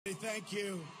thank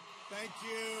you. Thank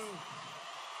you.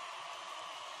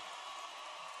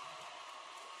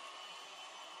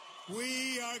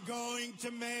 We are going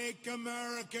to make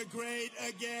America great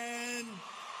again.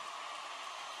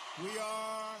 We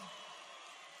are.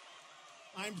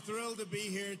 I'm thrilled to be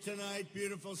here tonight,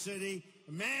 beautiful city,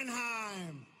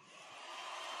 Manheim.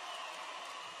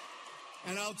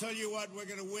 And I'll tell you what, we're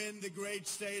going to win the great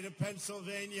state of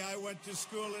Pennsylvania. I went to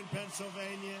school in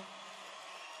Pennsylvania.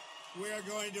 We are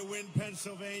going to win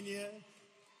Pennsylvania.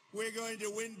 We're going to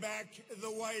win back the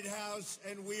White House,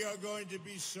 and we are going to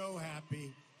be so happy.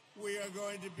 We are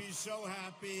going to be so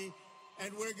happy,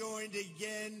 and we're going to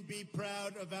again be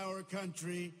proud of our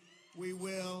country. We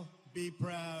will be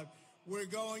proud. We're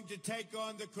going to take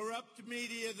on the corrupt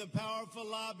media, the powerful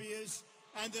lobbyists,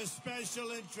 and the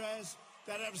special interests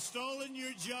that have stolen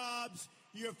your jobs,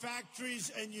 your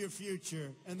factories, and your future.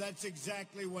 And that's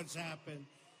exactly what's happened.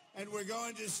 And we're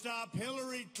going to stop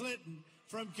Hillary Clinton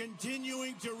from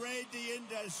continuing to raid the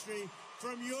industry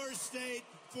from your state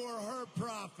for her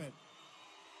profit.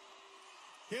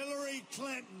 Hillary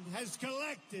Clinton has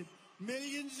collected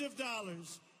millions of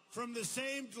dollars from the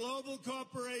same global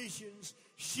corporations,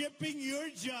 shipping your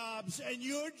jobs and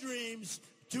your dreams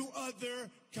to other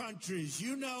countries.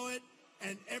 You know it,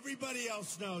 and everybody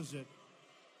else knows it.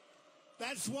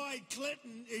 That's why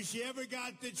Clinton, if she ever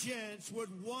got the chance, would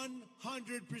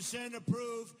 100%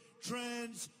 approve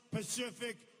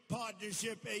Trans-Pacific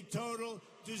Partnership, a total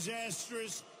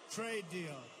disastrous trade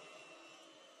deal.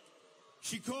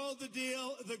 She called the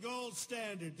deal the gold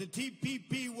standard. The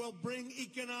TPP will bring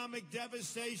economic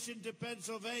devastation to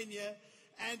Pennsylvania,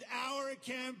 and our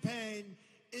campaign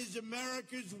is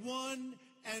America's one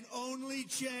and only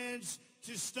chance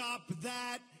to stop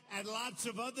that and lots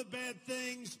of other bad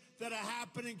things that are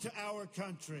happening to our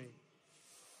country.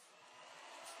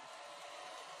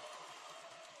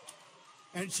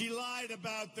 And she lied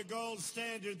about the gold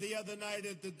standard the other night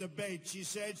at the debate. She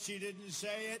said she didn't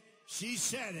say it. She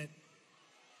said it.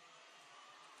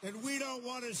 And we don't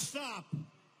want to stop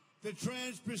the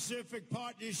Trans-Pacific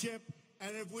Partnership.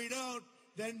 And if we don't,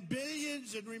 then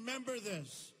billions, and remember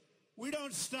this, we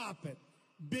don't stop it.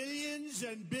 Billions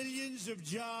and billions of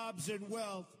jobs and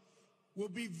wealth will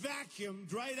be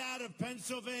vacuumed right out of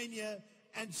Pennsylvania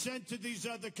and sent to these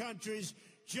other countries.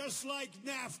 Just like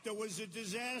NAFTA was a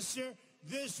disaster,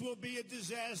 this will be a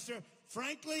disaster.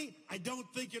 Frankly, I don't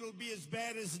think it'll be as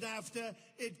bad as NAFTA.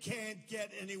 It can't get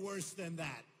any worse than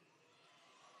that.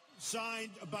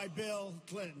 Signed by Bill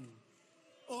Clinton.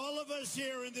 All of us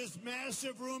here in this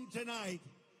massive room tonight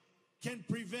can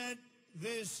prevent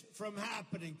this from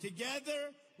happening.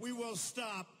 Together, we will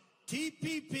stop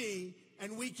TPP,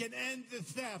 and we can end the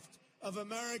theft of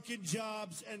American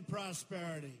jobs and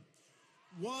prosperity.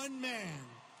 One man.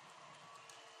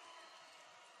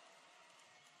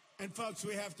 And folks,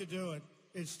 we have to do it.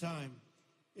 It's time.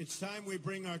 It's time we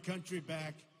bring our country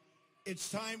back. It's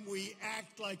time we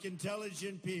act like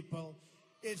intelligent people.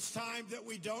 It's time that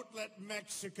we don't let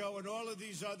Mexico and all of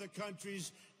these other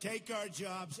countries take our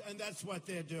jobs, and that's what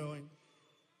they're doing.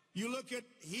 You look at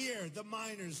here, the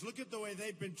miners. Look at the way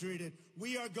they've been treated.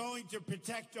 We are going to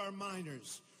protect our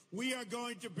miners. We are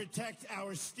going to protect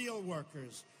our steel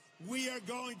workers. We are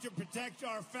going to protect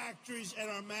our factories and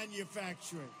our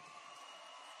manufacturing.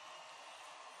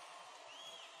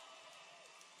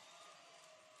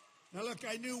 Now, look,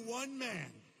 I knew one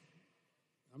man.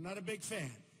 I'm not a big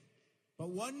fan, but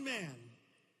one man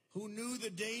who knew the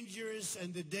dangers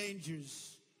and the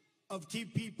dangers of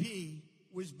TPP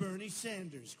was Bernie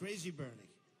Sanders, crazy Bernie.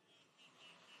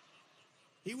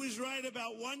 He was right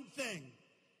about one thing,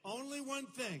 only one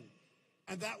thing,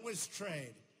 and that was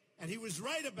trade. And he was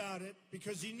right about it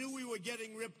because he knew we were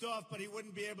getting ripped off, but he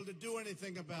wouldn't be able to do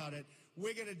anything about it.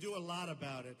 We're going to do a lot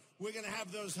about it. We're going to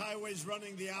have those highways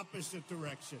running the opposite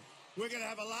direction. We're going to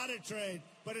have a lot of trade,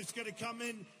 but it's going to come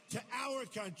in to our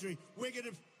country.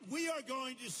 We are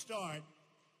going to start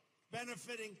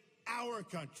benefiting our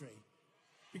country.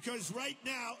 Because right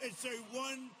now, it's a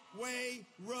one-way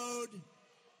road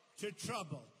to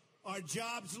trouble. Our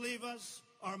jobs leave us.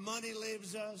 Our money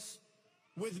leaves us.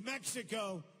 With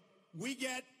Mexico, we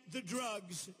get the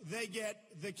drugs. They get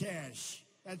the cash.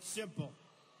 That's simple.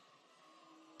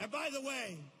 And by the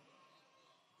way,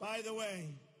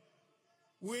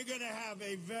 we're going to have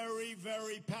a very,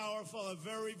 very powerful, a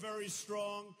very, very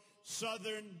strong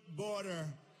southern border.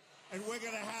 And we're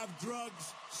going to have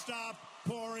drugs stop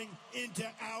pouring into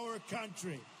our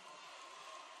country.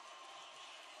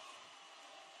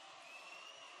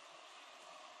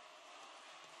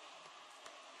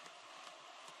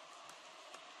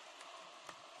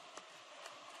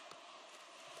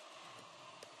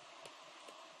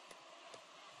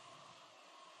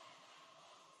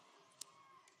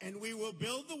 and we will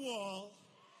build the wall.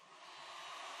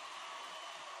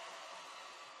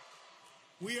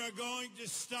 We are going to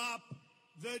stop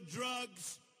the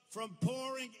drugs from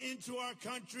pouring into our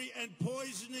country and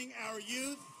poisoning our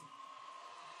youth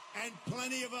and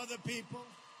plenty of other people.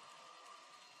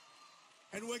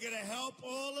 And we're going to help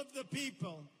all of the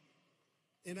people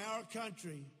in our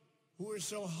country who are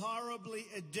so horribly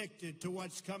addicted to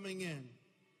what's coming in.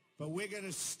 But we're going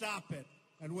to stop it,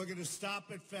 and we're going to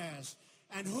stop it fast.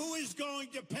 And who is going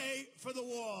to pay for the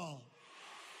wall?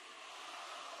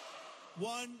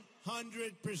 100%.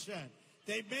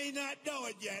 They may not know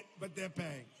it yet, but they're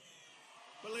paying.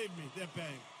 Believe me, they're paying.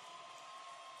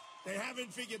 They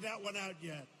haven't figured that one out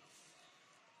yet.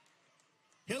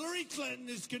 Hillary Clinton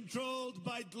is controlled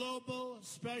by global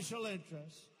special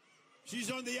interests.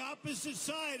 She's on the opposite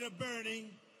side of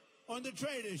Bernie on the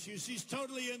trade issue. She's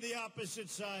totally in the opposite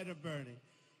side of Bernie.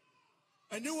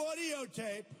 A new audio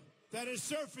tape that has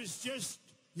surfaced just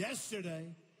yesterday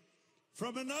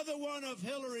from another one of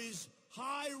Hillary's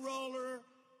high roller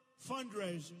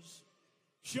fundraisers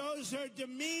shows her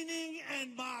demeaning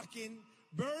and mocking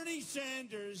Bernie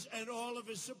Sanders and all of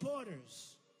his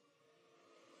supporters.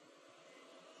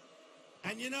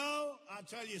 And you know, I'll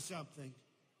tell you something.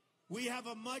 We have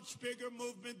a much bigger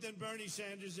movement than Bernie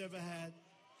Sanders ever had.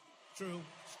 True,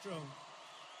 it's true.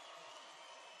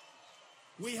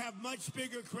 We have much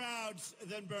bigger crowds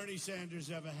than Bernie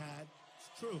Sanders ever had.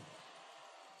 It's true.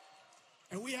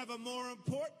 And we have a more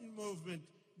important movement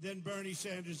than Bernie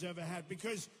Sanders ever had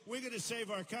because we're going to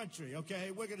save our country, okay?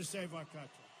 We're going to save our country.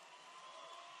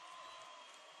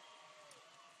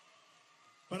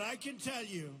 But I can tell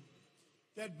you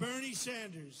that Bernie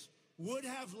Sanders would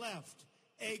have left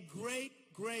a great,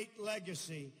 great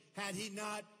legacy had he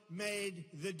not made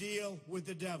the deal with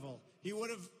the devil. He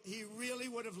really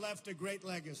would have left a great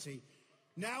legacy.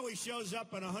 Now he shows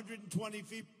up and 120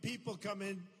 people come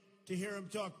in to hear him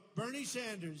talk. Bernie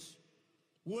Sanders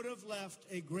would have left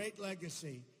a great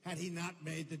legacy had he not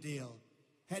made the deal,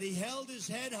 had he held his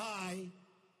head high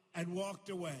and walked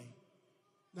away.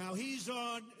 Now, he's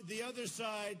on the other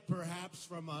side, perhaps,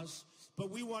 from us, but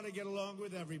we want to get along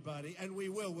with everybody, and we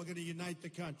will. We're going to unite the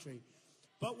country.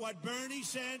 But what Bernie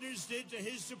Sanders did to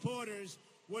his supporters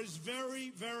was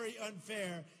very, very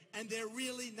unfair, and they're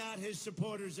really not his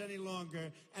supporters any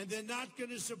longer, and they're not going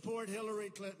to support Hillary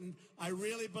Clinton. I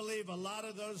really believe a lot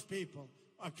of those people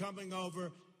are coming over,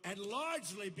 and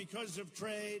largely because of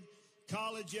trade,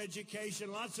 college education,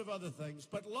 lots of other things,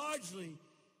 but largely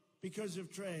because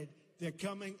of trade. They're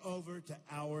coming over to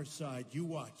our side. You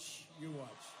watch. You watch.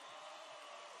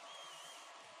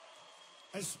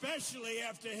 Especially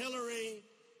after Hillary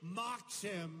mocks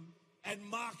him and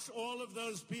mocks all of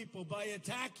those people by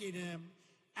attacking him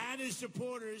and his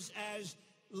supporters as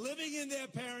living in their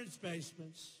parents'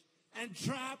 basements and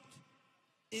trapped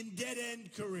in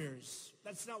dead-end careers.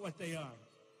 That's not what they are.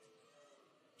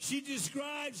 She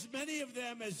describes many of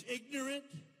them as ignorant,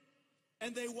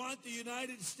 and they want the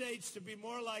United States to be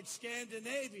more like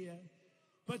Scandinavia,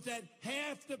 but that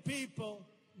half the people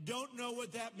don't know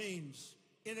what that means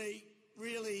in a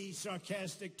really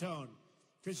sarcastic tone,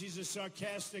 because she's a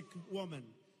sarcastic woman.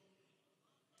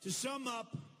 To sum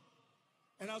up,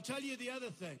 and I'll tell you the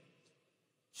other thing,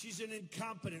 she's an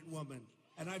incompetent woman,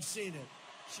 and I've seen it.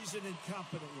 She's an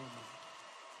incompetent woman.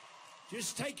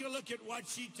 Just take a look at what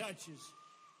she touches.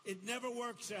 It never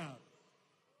works out.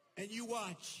 And you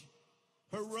watch.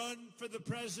 Her run for the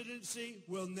presidency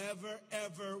will never,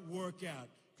 ever work out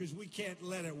because we can't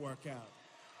let it work out.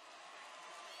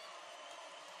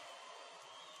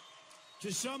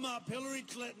 To sum up, Hillary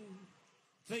Clinton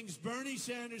thinks Bernie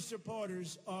Sanders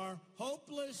supporters are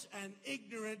hopeless and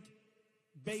ignorant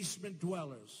basement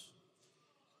dwellers.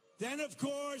 Then, of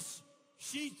course,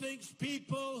 she thinks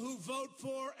people who vote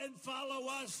for and follow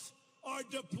us are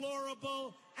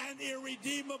deplorable and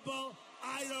irredeemable.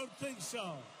 I don't think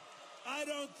so. I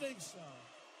don't think so.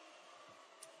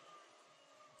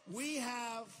 We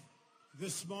have the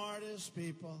smartest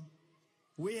people.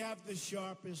 We have the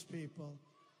sharpest people.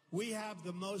 We have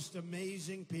the most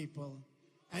amazing people.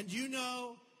 And you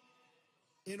know,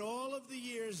 in all of the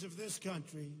years of this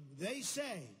country, they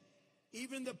say,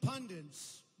 even the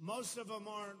pundits, most of them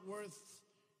aren't worth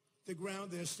the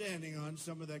ground they're standing on.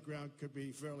 Some of that ground could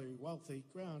be fairly wealthy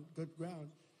ground, good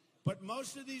ground. But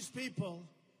most of these people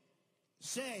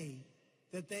say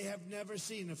that they have never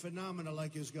seen a phenomenon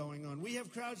like is going on. We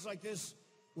have crowds like this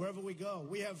wherever we go.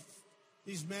 We have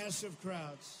these massive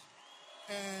crowds.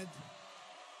 And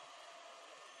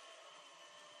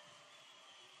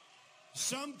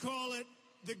some call it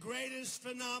the greatest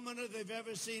phenomena they've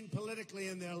ever seen politically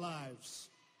in their lives.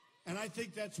 And I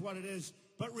think that's what it is.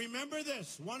 But remember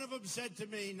this. One of them said to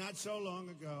me not so long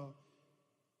ago,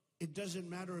 it doesn't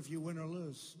matter if you win or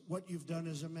lose. What you've done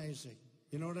is amazing.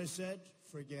 You know what I said?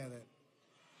 Forget it.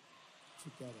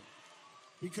 Forget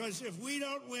it. Because if we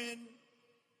don't win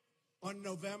on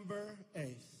November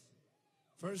 8th,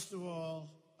 first of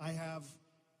all, I have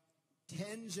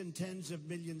tens and tens of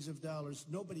millions of dollars.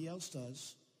 Nobody else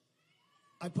does.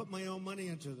 I put my own money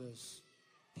into this.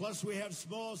 Plus, we have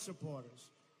small supporters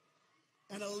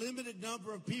and a limited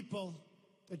number of people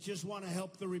that just want to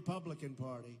help the Republican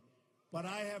Party. But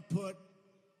I have put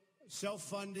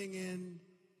self-funding in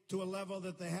to a level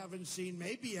that they haven't seen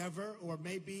maybe ever or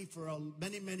maybe for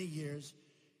many, many years.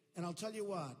 And I'll tell you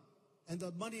what, and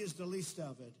the money is the least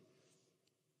of it.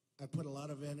 I put a lot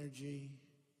of energy.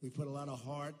 We put a lot of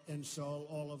heart and soul,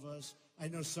 all of us. I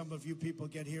know some of you people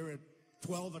get here at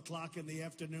 12 o'clock in the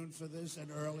afternoon for this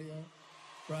and earlier,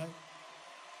 right?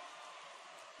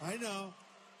 I know.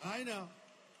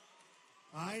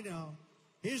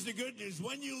 Here's the good news.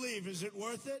 When you leave, is it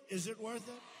worth it? Is it worth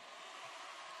it?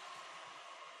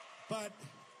 But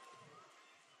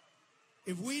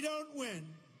if we don't win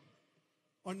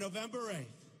on November 8th,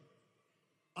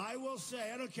 I will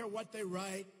say, I don't care what they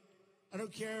write. I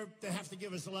don't care if they have to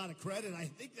give us a lot of credit. I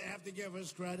think they have to give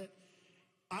us credit.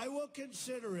 I will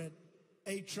consider it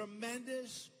a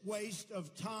tremendous waste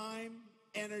of time,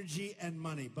 energy, and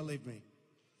money, believe me.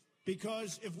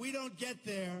 Because if we don't get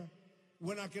there,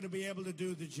 we're not going to be able to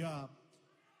do the job.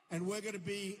 And we're going to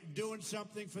be doing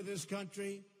something for this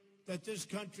country that this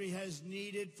country has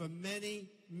needed for many,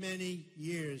 many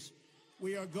years.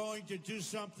 We are going to do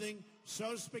something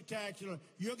so spectacular.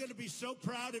 You're going to be so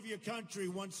proud of your country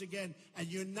once again, and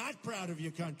you're not proud of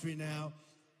your country now.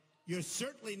 You're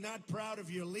certainly not proud of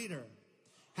your leader.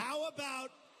 How about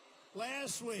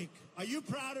last week? Are you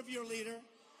proud of your leader?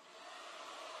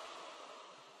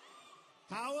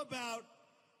 How about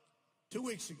 2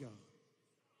 weeks ago?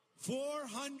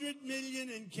 $400 million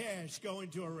in cash going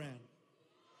to Iran.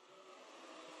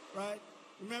 Right?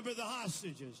 Remember the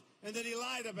hostages. And then he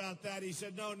lied about that. He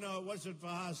said, no, it wasn't for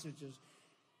hostages.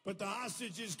 But the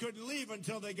hostages couldn't leave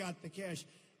until they got the cash.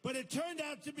 But it turned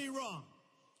out to be wrong.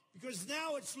 Because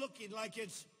now it's looking like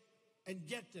it's, and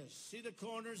get this, see the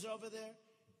corners over there?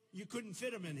 You couldn't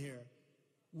fit them in here.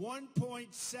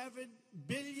 $1.7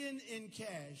 billion in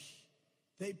cash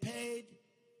they paid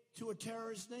to a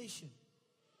terrorist nation.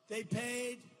 They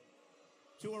paid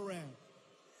to Iran.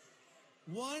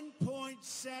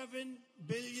 $1.7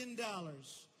 billion.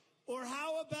 Or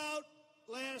how about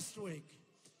last week?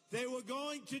 They were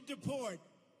going to deport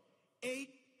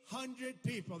 800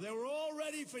 people. They were all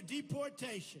ready for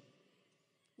deportation,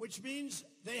 which means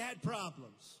they had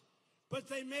problems. But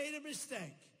they made a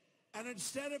mistake. And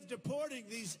instead of deporting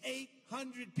these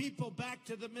 800 people back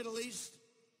to the Middle East,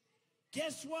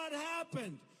 guess what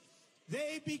happened?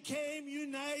 They became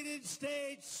United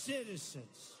States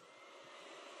citizens.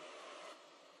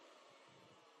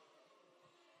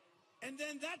 And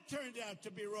then that turned out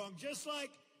to be wrong, just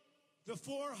like the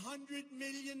 $400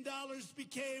 million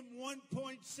became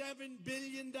 $1.7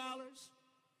 billion.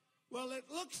 Well, it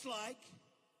looks like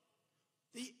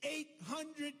the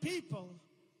 800 people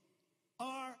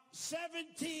are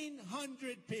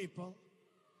 1,700 people.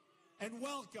 And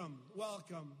welcome,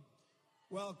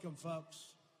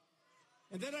 folks.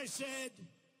 And then I said,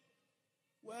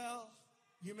 well,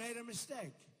 you made a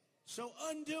mistake, so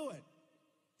undo it.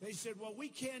 They said, well, we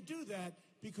can't do that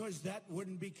because that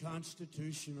wouldn't be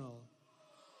constitutional.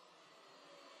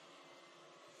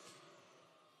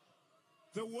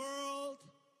 The world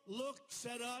looks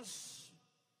at us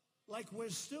like we're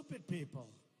stupid people,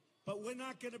 but we're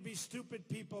not going to be stupid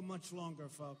people much longer,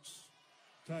 folks.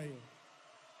 Tell you.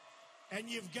 And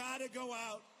you've got to go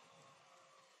out.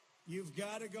 You've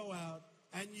got to go out,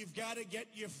 and you've got to get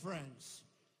your friends,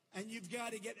 and you've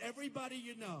got to get everybody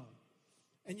you know.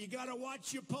 And you got to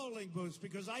watch your polling booths,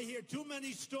 because I hear too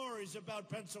many stories about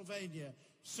Pennsylvania,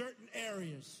 certain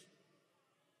areas.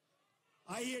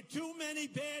 I hear too many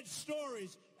bad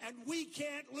stories, and we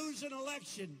can't lose an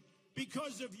election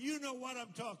because of you know what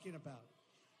I'm talking about.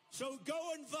 So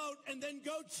go and vote, and then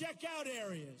go check out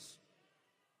areas,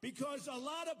 because a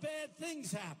lot of bad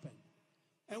things happen,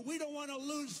 and we don't want to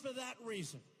lose for that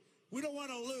reason. We don't want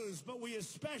to lose, but we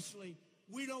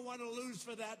don't want to lose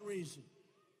for that reason.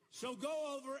 So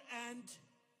go over and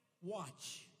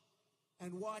watch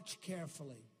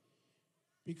carefully,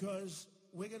 because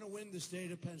we're going to win the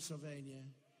state of Pennsylvania.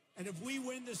 And if we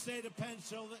win the state of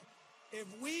Pennsylvania,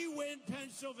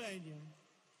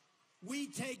 we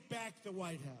take back the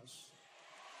White House.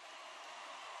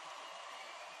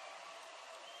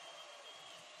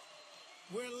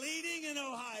 We're leading in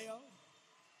Ohio.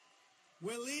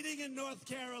 We're leading in North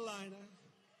Carolina.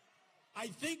 I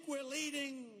think we're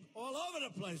leading all over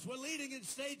the place. We're leading in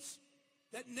states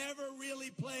that never really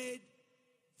played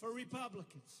for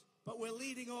Republicans. But we're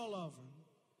leading all over.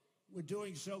 We're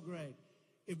doing so great.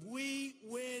 If we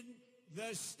win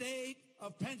the state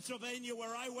of Pennsylvania,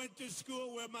 where I went to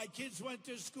school, where my kids went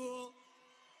to school,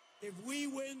 if we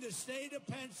win the state of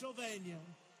Pennsylvania,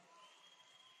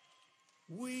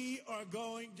 we are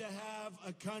going to have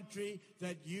a country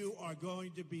that you are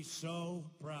going to be so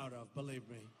proud of, believe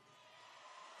me.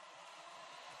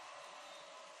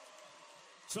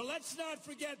 So let's not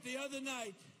forget the other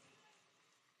night,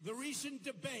 the recent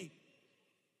debate,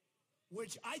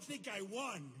 which I think I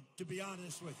won, to be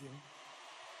honest with you.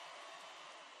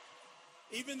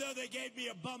 Even though they gave me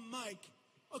a bum mic.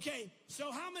 Okay,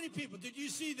 so how many people, did you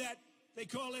see that? They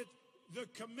call it the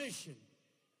commission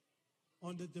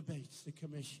on the debates, the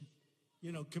commission.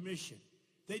 You know, commission.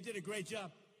 They did a great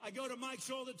job. I go to mics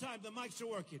all the time. The mics are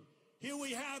working. Here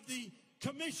we have the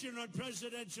commission on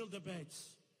presidential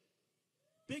debates.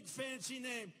 Big fancy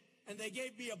name. And they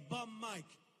gave me a bum mic.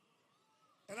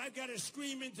 And I've got to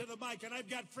scream into the mic. And I've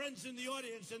got friends in the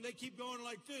audience, and they keep going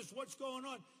like this. What's going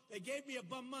on? They gave me a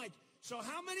bum mic. So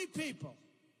how many people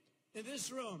in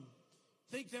this room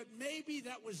think that maybe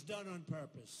that was done on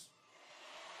purpose?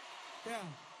 Yeah.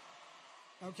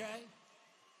 Okay?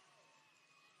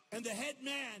 And the head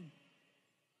man,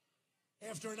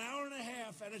 after an hour and a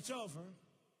half, and it's over,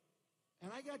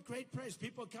 and I got great praise,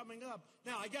 people coming up.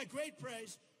 Now, I got great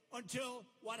praise until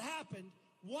what happened.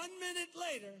 1 minute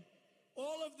later,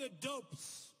 all of the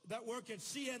dopes that work at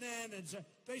CNN, and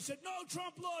they said, no,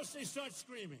 Trump lost. They start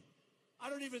screaming. I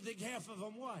don't even think half of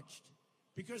them watched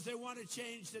because they want to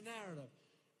change the narrative.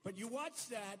 But you watch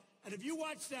that, and if you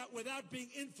watch that without being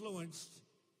influenced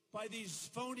by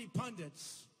these phony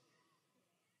pundits,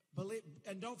 believe,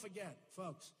 and don't forget,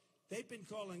 folks, they've been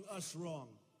calling us wrong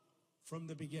from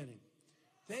the beginning.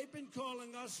 They've been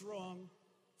calling us wrong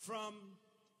from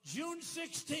June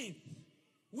 16th.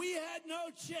 We had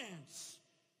no chance.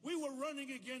 We were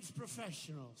running against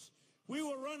professionals. We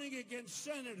were running against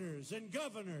senators and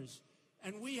governors.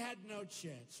 And we had no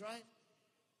chance, right?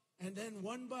 And then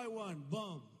one by one,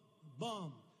 boom,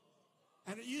 boom.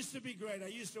 And it used to be great. I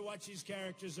used to watch these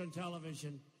characters on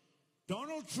television.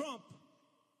 Donald Trump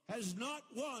has not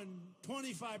won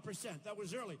 25%. That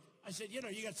was early. I said, you know,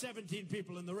 you got 17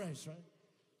 people in the race, right?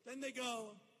 Then they go,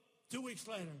 2 weeks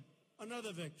later,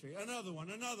 another victory, another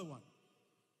one, another one.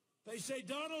 They say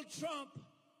Donald Trump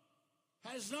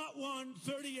has not won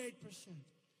 38%.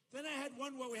 Then I had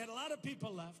one where we had a lot of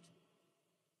people left.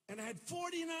 And I had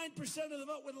 49% of the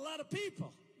vote with a lot of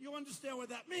people. You understand what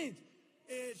that means?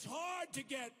 It's hard to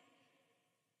get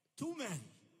too many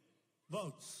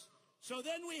votes. So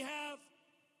then we have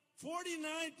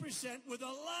 49% with a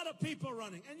lot of people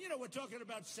running. And, you know, we're talking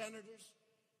about senators.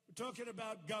 We're talking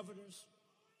about governors.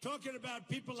 Talking about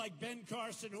people like Ben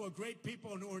Carson, who are great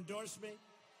people and who endorse me.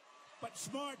 But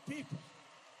smart people.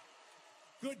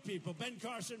 Good people. Ben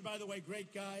Carson, by the way,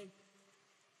 great guy.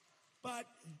 But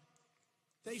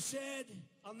they said,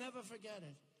 I'll never forget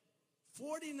it,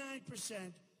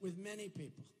 49% with many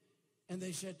people. And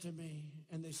they said to me,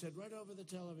 and they said right over the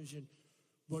television,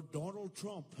 but Donald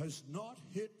Trump has not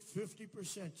hit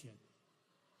 50% yet.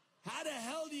 How the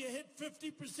hell do you hit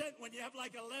 50% when you have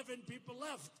like 11 people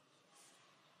left?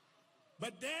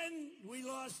 But then we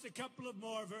lost a couple of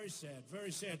more.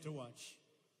 Very sad to watch.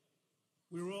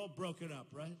 We were all broken up,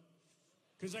 right?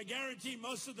 Because I guarantee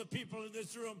most of the people in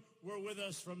this room were with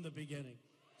us from the beginning.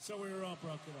 So we were all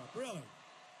broken up, really.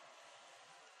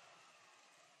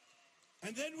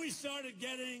 And then we started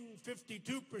getting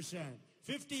 52%,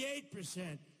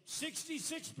 58%,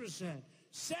 66%,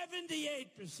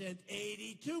 78%,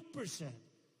 82%.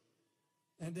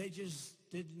 And they just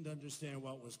didn't understand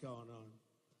what was going on.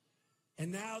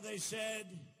 And now they said,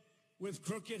 with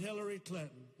crooked Hillary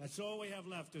Clinton, that's all we have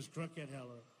left is crooked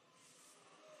Hillary.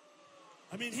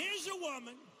 I mean, here's a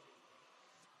woman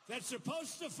that's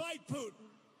supposed to fight Putin.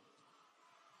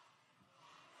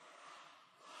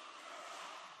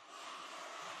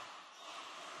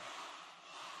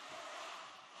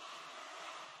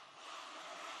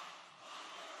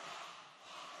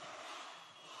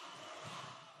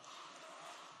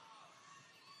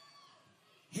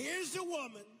 Here's a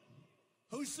woman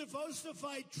who's supposed to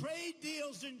fight trade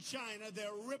deals in China. They're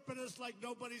ripping us like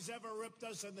nobody's ever ripped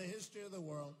us in the history of the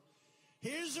world.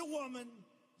 Here's a woman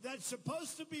that's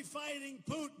supposed to be fighting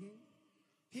Putin.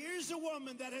 Here's a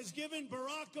woman that has given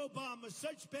Barack Obama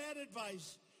such bad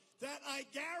advice that I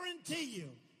guarantee you,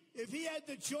 if he had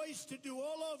the choice to do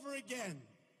all over again,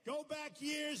 Go back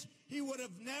years, he would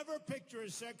have never picked her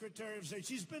as Secretary of State.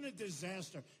 She's been a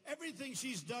disaster. Everything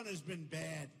she's done has been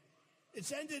bad.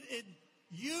 It's ended in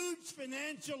huge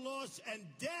financial loss and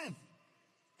death.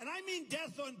 And I mean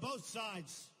death on both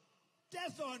sides.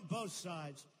 Death on both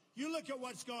sides. You look at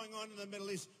what's going on in the Middle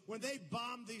East. When they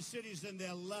bomb these cities and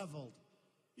they're leveled,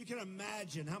 you can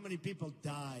imagine how many people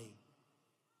die.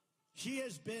 She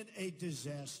has been a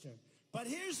disaster. But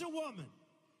here's a woman.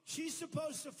 She's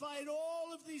supposed to fight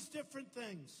all of these different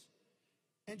things.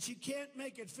 And she can't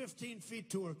make it 15 feet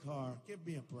to her car. Give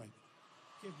me a break.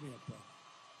 Give me a break.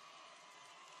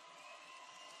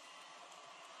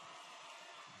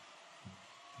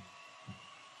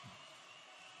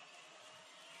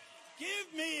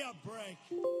 Give me a break.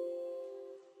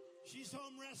 She's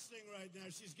home resting right now.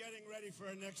 She's getting ready for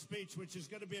her next speech, which is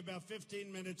going to be about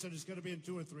 15 minutes, and it's going to be in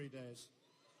 2 or 3 days.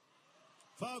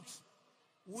 Folks,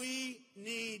 we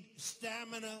need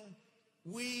stamina.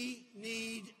 We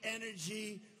need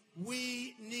energy.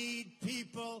 We need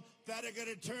people that are going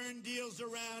to turn deals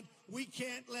around. We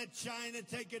can't let China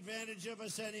take advantage of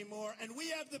us anymore. And we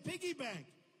have the piggy bank.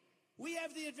 We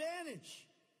have the advantage.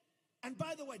 And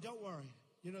by the way, don't worry.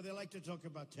 You know, they like to talk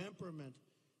about temperament.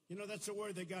 You know, that's a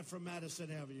word they got from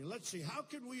Madison Avenue. Let's see, how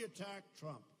can we attack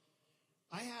Trump?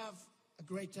 I have a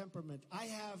great temperament. I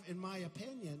have, in my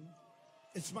opinion,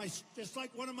 it's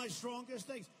like one of my strongest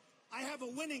things. I have a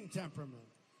winning temperament.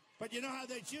 But you know how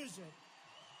they choose it?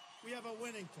 We have a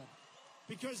winning temperament.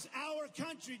 Because our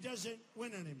country doesn't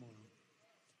win anymore.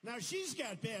 Now, she's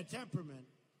got bad temperament.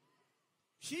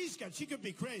 She could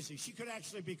be crazy. She could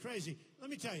actually be crazy. Let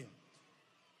me tell you.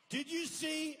 Did you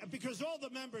see, because all the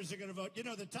members are going to vote, you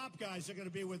know, the top guys are going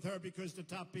to be with her because the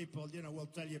top people, you know, we'll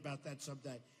tell you about that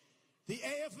someday. The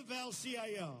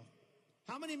AFL-CIO.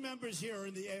 How many members here are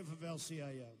in the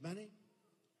AFL-CIO? Many?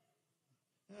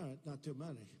 All right, not too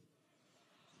many.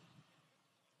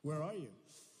 Where are you?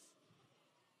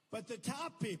 But the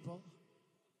top people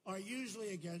are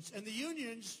usually against, and the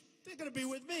unions, they're going to be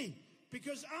with me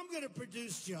because I'm going to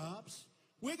produce jobs.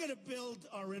 We're going to build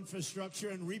our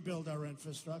infrastructure and rebuild our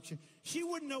infrastructure. She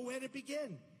wouldn't know where to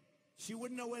begin. She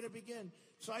wouldn't know where to begin.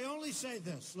 So I only say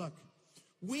this. Look,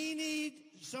 we need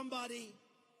somebody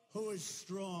who is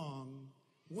strong.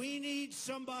 We need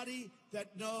somebody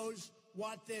that knows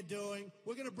what they're doing.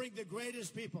 We're going to bring the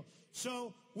greatest people.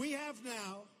 So we have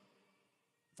now,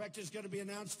 in fact, it's going to be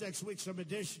announced next week, some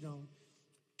additional,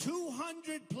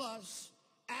 200-plus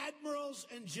admirals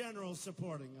and generals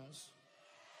supporting us.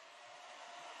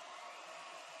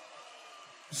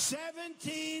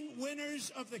 17 winners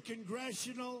of the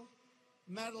Congressional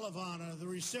Medal of Honor, the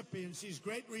recipients, these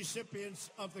great recipients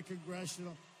of the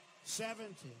Congressional,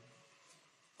 17.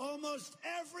 Almost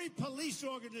every police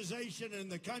organization in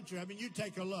the country, I mean, you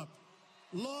take a look,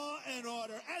 law and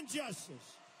order and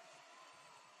justice.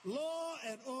 Law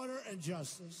and order and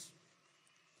justice.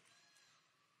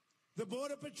 The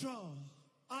Border Patrol,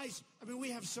 ICE. I mean, we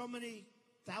have so many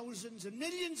thousands and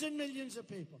millions of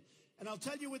people. And I'll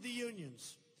tell you with the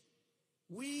unions,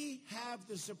 we have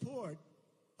the support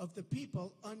of the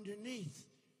people underneath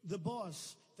the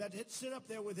boss that sit up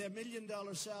there with their $1 million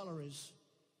salaries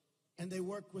and they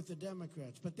work with the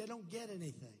Democrats, but they don't get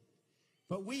anything.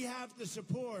 But we have the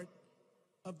support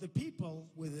of the people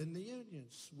within the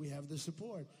unions. We have the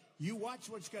support. You watch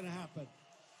what's going to happen.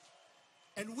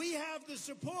 And we have the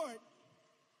support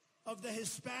of the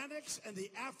Hispanics and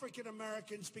the African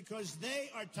Americans because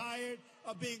they are tired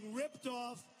of being ripped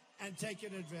off and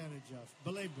taken advantage of.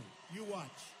 Believe me, you watch.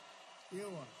 You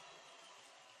watch.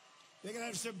 They're going to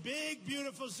have some big,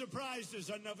 beautiful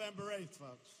surprises on November 8th,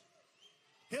 folks.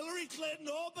 Hillary Clinton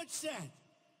all but said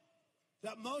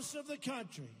that most of the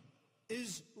country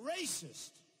is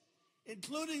racist,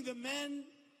 including the men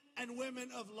and women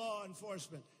of law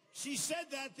enforcement. She said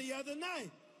that the other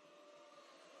night.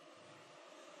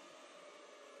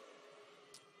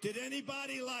 Did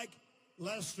anybody like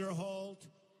Lester Holt?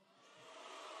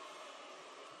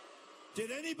 Did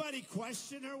anybody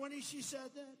question her when she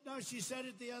said that? No, she said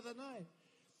it the other night.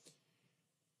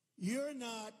 You're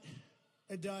not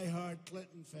a diehard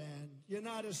Clinton fan. You're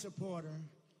not a supporter.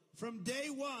 From day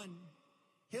one,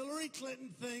 Hillary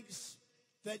Clinton thinks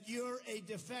that you're a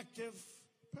defective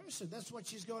person. That's what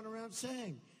she's going around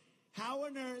saying. How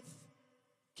on earth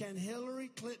can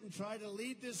Hillary Clinton try to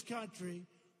lead this country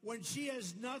when she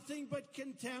has nothing but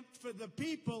contempt for the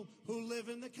people who live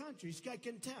in the country? She's got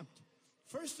contempt.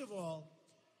 First of all,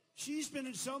 she's been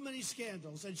in so many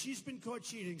scandals, and she's been caught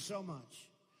cheating so much.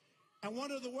 And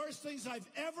one of the worst things I've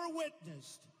ever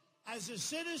witnessed as a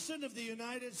citizen of the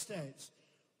United States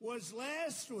was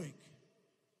last week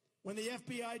when the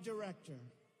FBI director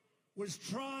was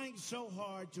trying so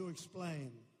hard to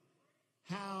explain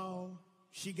how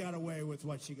she got away with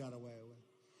what she got away with.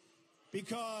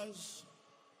 Because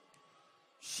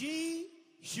she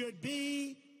should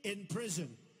be in prison.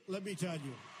 Let me tell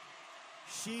you.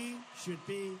 She should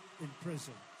be in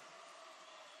prison.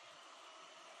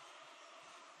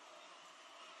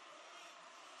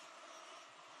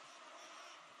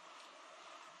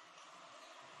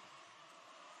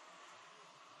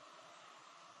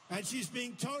 And she's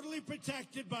being totally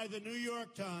protected by the New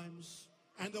York Times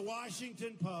and the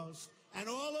Washington Post and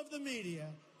all of the media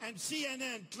and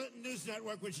CNN, Clinton News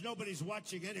Network, which nobody's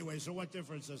watching anyway, so what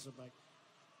difference does it make?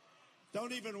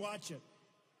 Don't even watch it.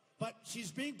 But she's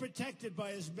being protected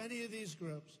by as many of these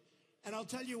groups. And I'll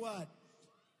tell you what,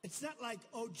 it's not like,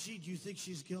 oh, gee, do you think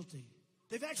she's guilty?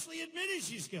 They've actually admitted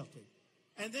she's guilty.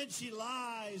 And then she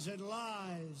lies and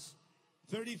lies.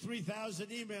 33,000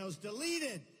 emails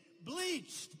deleted,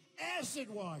 bleached, acid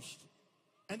washed,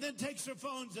 and then takes her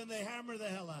phones and they hammer the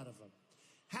hell out of them.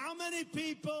 How many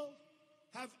people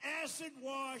have acid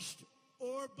washed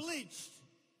or bleached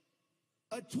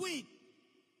a tweet?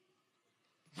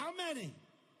 How many?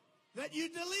 That you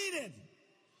deleted.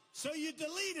 So you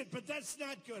deleted, but that's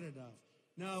not good enough.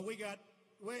 No,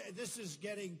 this is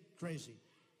getting crazy.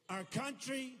 Our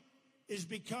country is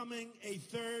becoming a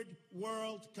third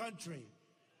world country.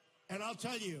 And I'll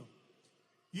tell you,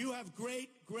 you have great,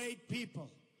 great people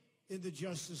in the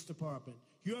Justice Department.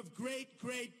 You have great,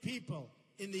 great people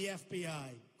in the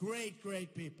FBI. Great,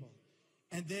 great people.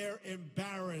 And they're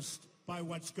embarrassed by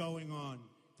what's going on.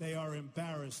 They are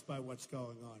embarrassed by what's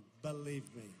going on. Believe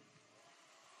me.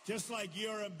 Just like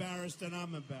you're embarrassed and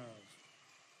I'm embarrassed.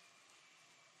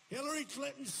 Hillary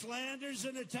Clinton slanders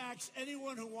and attacks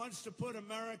anyone who wants to put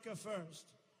America first.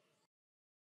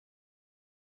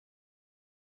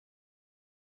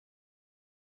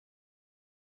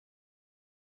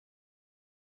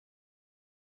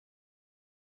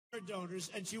 Donors,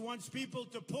 and she wants people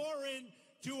to pour in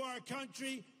to our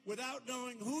country without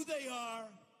knowing who they are.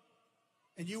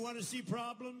 And you want to see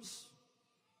problems?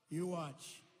 You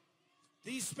watch.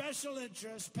 These special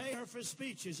interests pay her for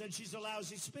speeches, and she's a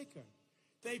lousy speaker.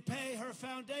 They pay her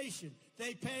foundation.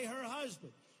 They pay her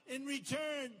husband. In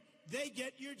return, they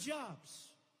get your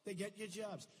jobs. They get your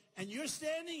jobs. And you're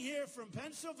standing here from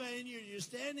Pennsylvania. You're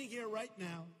standing here right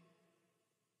now.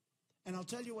 And I'll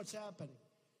tell you what's happening.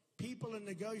 People are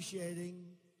negotiating,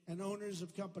 and owners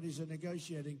of companies are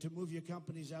negotiating to move your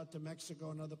companies out to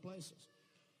Mexico and other places.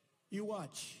 You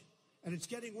watch. And it's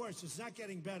getting worse. It's not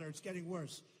getting better. It's getting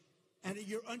worse. And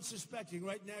you're unsuspecting.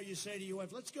 Right now you say to your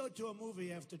wife, let's go to a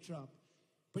movie after Trump.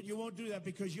 But you won't do that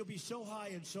because you'll be so high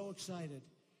and so excited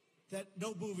that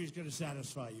no movie is going to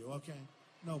satisfy you, okay?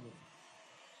 No movie.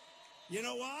 You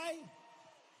know why?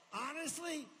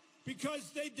 Honestly, because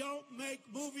they don't make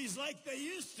movies like they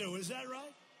used to. Is that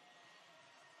right?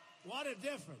 What a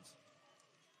difference.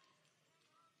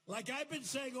 Like I've been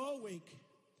saying all week,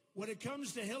 when it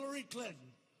comes to Hillary Clinton,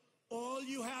 all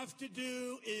you have to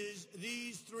do is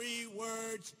these three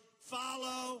words: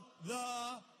 follow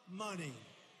the money.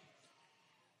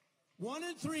 1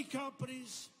 in 3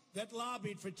 companies that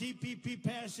lobbied for TPP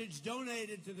passage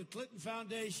donated to the Clinton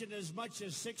Foundation as much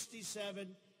as $67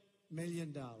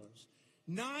 million.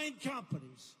 9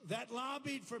 companies that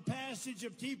lobbied for passage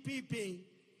of TPP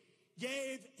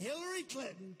gave Hillary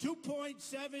Clinton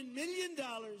 $2.7 million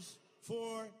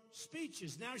for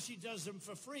speeches. Now she does them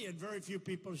for free, and very few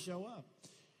people show up.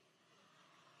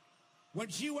 When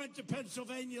she went to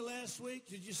Pennsylvania last week,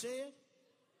 did you see it?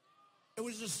 It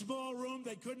was a small room.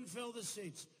 They couldn't fill the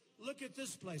seats. Look at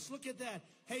this place. Look at that.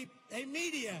 Hey,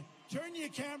 media, turn your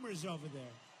cameras over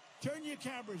there. Turn your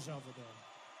cameras over there.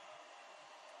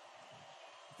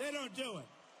 They don't do it.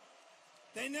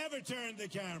 They never turn the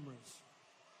cameras.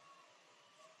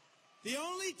 The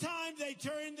only time they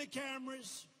turn the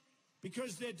cameras,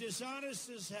 because they're dishonest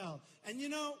as hell. And you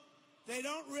know, they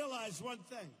don't realize one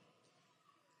thing.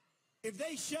 If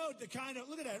they showed the kind of,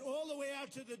 look at that, all the way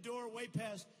out to the door, way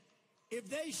past, if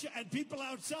they and people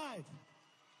outside,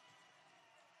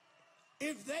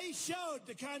 if they showed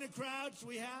the kind of crowds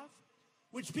we have,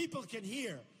 which people can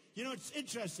hear, you know, it's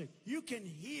interesting. You can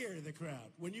hear the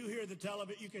crowd. When you hear the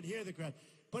television, you can hear the crowd.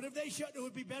 But if they showed, it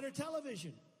would be better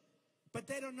television. But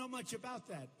they don't know much about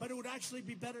that. But it would actually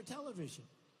be better television.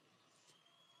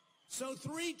 So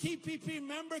 3 TPP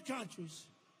member countries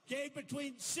gave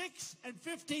between $6 and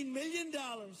 $15 million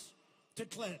to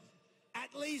Clinton.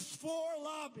 At least 4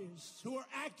 lobbyists who are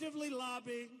actively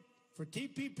lobbying for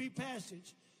TPP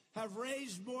passage have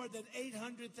raised more than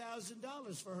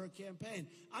 $800,000 for her campaign.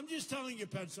 I'm just telling you,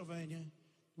 Pennsylvania,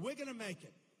 we're going to make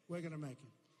it. We're going to make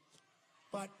it.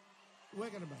 But we're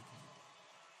going to make it.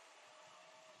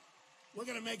 We're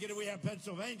going to make it if we have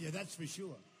Pennsylvania, that's for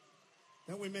sure.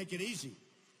 Then we make it easy.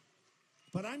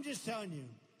 But I'm just telling you,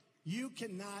 you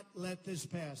cannot let this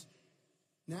pass.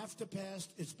 NAFTA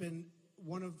passed. It's been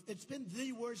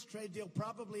the worst trade deal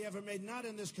probably ever made, not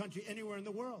in this country, anywhere in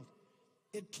the world.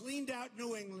 It cleaned out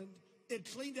New England. It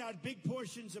cleaned out big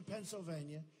portions of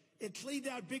Pennsylvania. It cleaned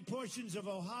out big portions of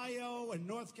Ohio and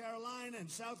North Carolina and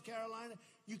South Carolina.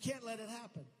 You can't let it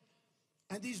happen.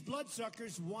 And these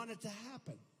bloodsuckers want it to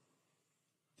happen.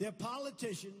 They're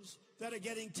politicians that are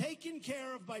getting taken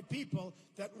care of by people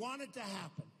that want it to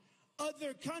happen.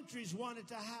 Other countries want it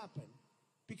to happen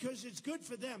because it's good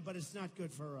for them, but it's not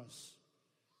good for us.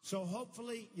 So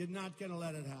hopefully you're not going to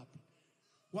let it happen.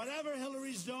 Whatever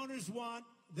Hillary's donors want,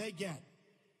 they get.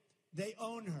 They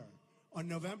own her. On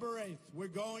November 8th, we're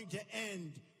going to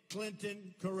end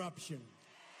Clinton corruption.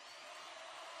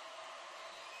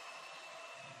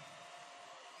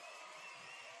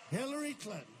 Hillary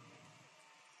Clinton,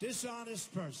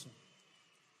 dishonest person,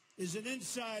 is an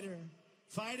insider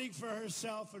fighting for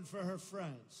herself and for her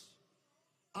friends.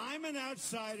 I'm an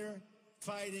outsider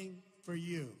fighting for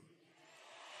you.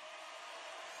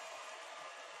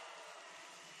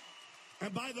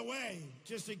 And by the way,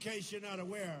 just in case you're not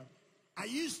aware, I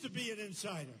used to be an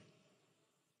insider,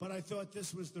 but I thought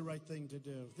this was the right thing to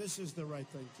do. This is the right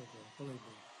thing to do, believe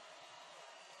me.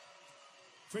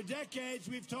 For decades,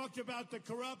 we've talked about the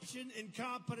corruption,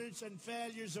 incompetence, and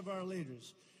failures of our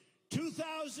leaders.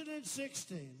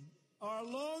 2016, our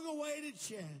long-awaited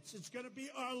chance, it's going to be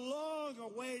our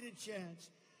long-awaited chance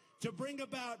to bring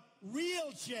about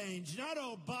real change, not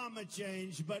Obama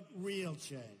change, but real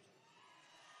change.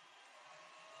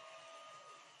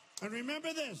 And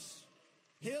remember this,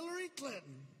 Hillary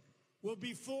Clinton will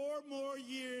be 4 more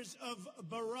years of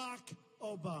Barack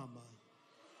Obama.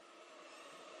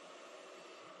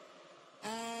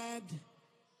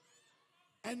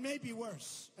 And maybe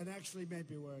worse, and actually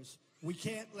maybe worse. We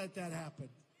can't let that happen.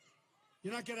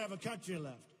 You're not going to have a country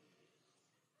left.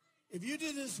 If you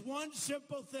do this one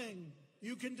simple thing,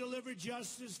 you can deliver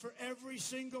justice for every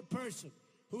single person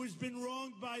who has been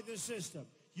wronged by the system.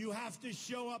 You have to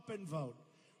show up and vote.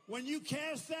 When you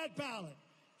cast that ballot,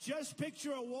 just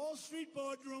picture a Wall Street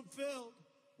boardroom filled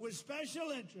with special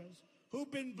interests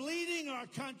who've been bleeding our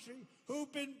country,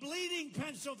 who've been bleeding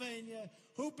Pennsylvania,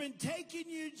 who've been taking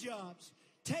you jobs.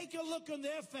 Take a look on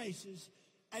their faces,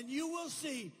 and you will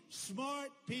see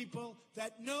smart people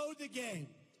that know the game,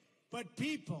 but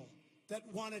people that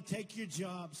want to take your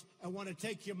jobs and want to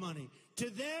take your money. To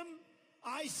them,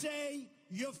 I say,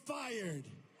 you're fired.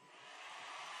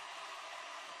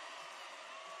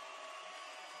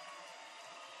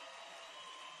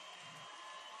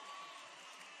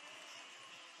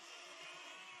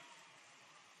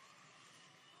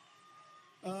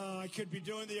 I could be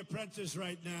doing The Apprentice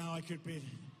right now. I could be.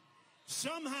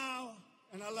 Somehow,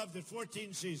 and I loved it,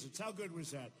 14 seasons. How good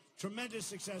was that? Tremendous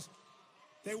success.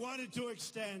 They wanted to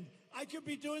extend. I could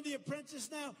be doing The Apprentice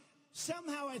now.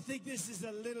 Somehow, I think this is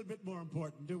a little bit more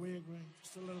important. Do we agree?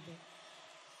 Just a little bit.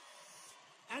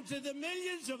 And to the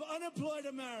millions of unemployed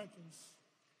Americans,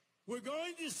 we're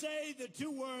going to say the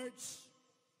 2 words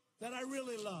that I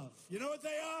really love. You know what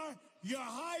they are? You're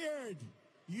hired.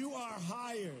 You are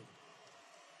hired.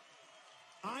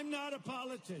 I'm not a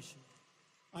politician.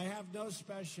 I have no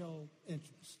special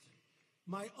interest.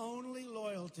 My only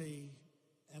loyalty,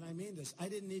 and I mean this, I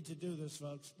didn't need to do this,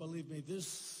 folks. Believe me,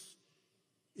 this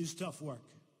is tough work.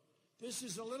 This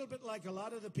is a little bit like a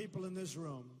lot of the people in this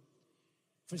room.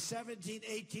 For 17,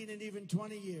 18, and even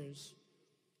 20 years,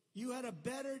 you had a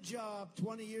better job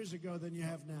 20 years ago than you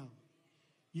have now.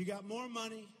 You got more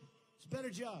money. It's a better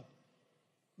job.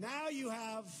 Now you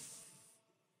have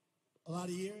a lot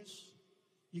of years.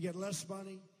 You get less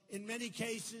money. In many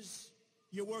cases,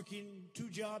 you're working 2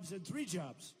 jobs and 3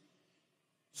 jobs.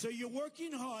 So you're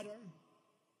working harder,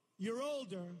 you're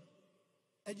older,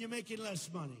 and you're making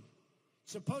less money.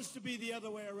 It's supposed to be the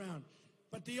other way around.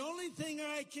 But the only thing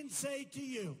I can say to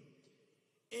you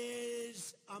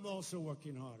is I'm also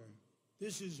working harder.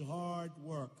 This is hard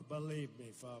work, believe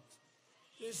me, folks.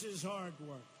 This is hard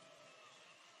work.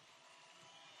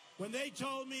 When they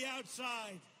told me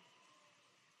outside,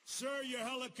 "Sir, your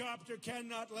helicopter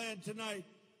cannot land tonight.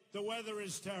 The weather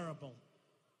is terrible."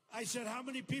 I said, "How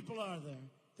many people are there?"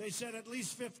 They said, "At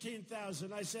least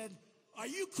 15,000. I said, "Are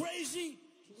you crazy?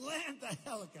 Land the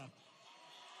helicopter."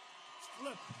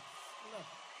 Flip.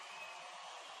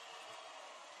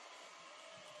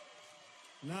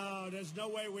 No, there's no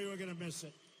way we were going to miss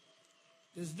it.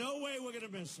 There's no way we're going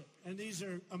to miss it. And these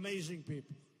are amazing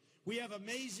people. We have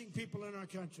amazing people in our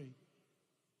country.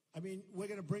 I mean, we're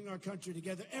going to bring our country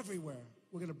together everywhere.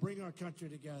 We're going to bring our country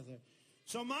together.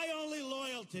 So my only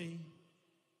loyalty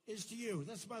is to you.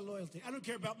 That's my loyalty. I don't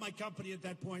care about my company at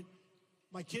that point.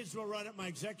 My kids will run it. My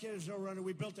executives will run it.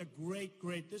 We built a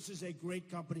this is a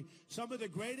great company. Some of the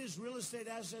greatest real estate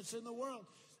assets in the world.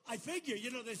 I figure,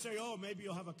 they say, oh, maybe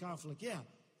you'll have a conflict. Yeah.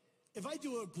 If I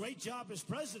do a great job as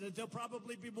president, they'll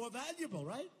probably be more valuable,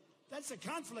 right? That's a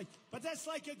conflict. But that's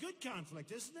like a good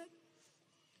conflict, isn't it?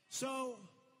 So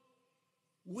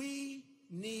we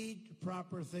need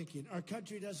proper thinking. Our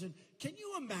country doesn't. Can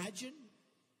you imagine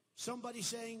somebody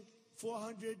saying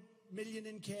 400 million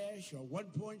in cash or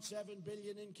 1.7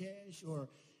 billion in cash or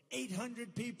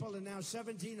 800 people and now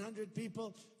 1,700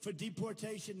 people for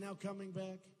deportation now coming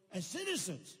back? As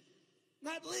citizens,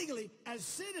 not legally, as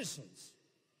citizens.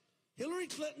 Hillary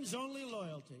Clinton's only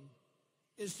loyalty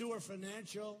is to her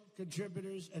financial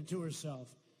contributors and to herself.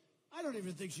 I don't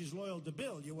even think she's loyal to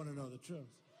Bill. You want to know the truth.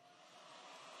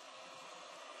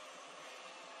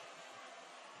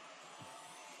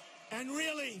 And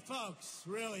really, folks,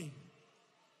 really,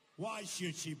 why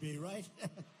should she be, right?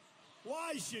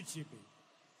 Why should she be?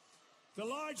 The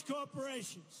large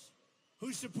corporations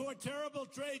who support terrible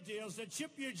trade deals that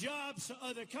ship your jobs to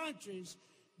other countries,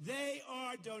 they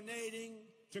are donating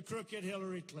to crooked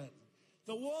Hillary Clinton.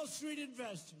 The Wall Street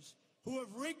investors who have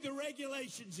rigged the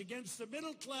regulations against the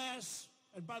middle class,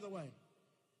 and by the way,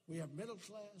 we have middle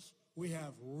class, we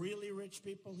have really rich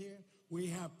people here, we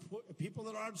have people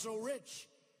that aren't so rich,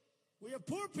 we have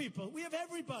poor people, we have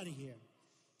everybody here.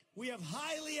 We have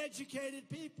highly educated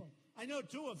people. I know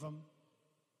two of them,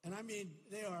 and I mean,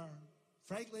 they are,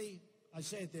 frankly, I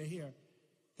say it, they're here.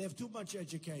 They have too much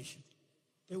education.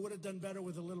 They would have done better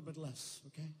with a little bit less,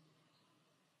 okay?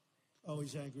 Oh,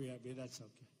 he's angry at me. That's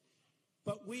okay.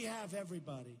 But we have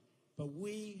everybody. But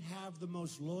we have the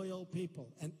most loyal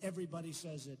people, and everybody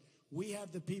says it. We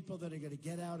have the people that are going to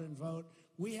get out and vote.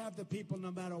 We have the people,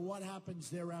 no matter what happens,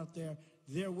 they're out there.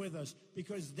 They're with us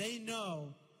because they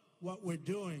know what we're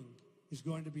doing is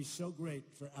going to be so great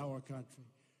for our country.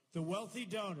 The wealthy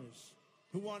donors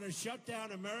who want to shut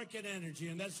down American energy,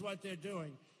 and that's what they're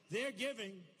doing, they're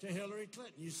giving to Hillary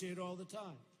Clinton. You see it all the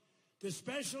time. The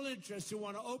special interests who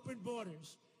want to open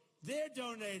borders, they're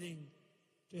donating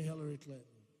to Hillary Clinton.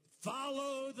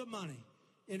 Follow the money.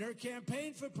 In her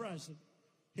campaign for president,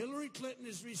 Hillary Clinton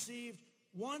has received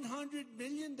 $100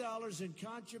 million in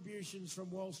contributions from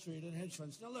Wall Street and hedge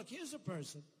funds. Now, look, here's a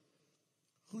person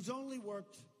who's only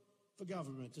worked for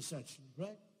government, essentially,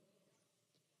 right?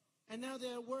 And now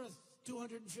they're worth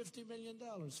 $250 million,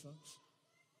 folks.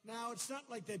 Now, it's not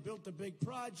like they built a big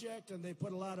project and they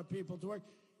put a lot of people to work.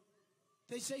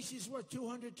 They say she's worth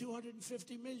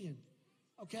 $250 million,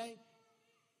 okay?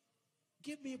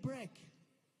 Give me a break.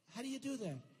 How do you do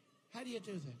that? How do you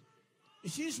do that?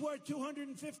 If she's worth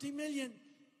 $250 million,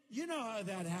 you know how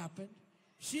that happened.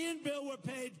 She and Bill were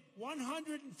paid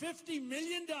 $150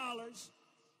 million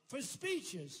for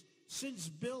speeches since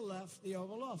Bill left the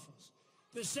Oval Office.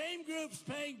 The same group's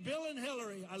paying Bill and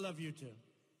Hillary. I love you too.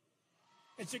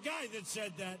 It's a guy that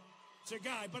said that. It's a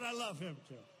guy, but I love him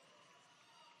too.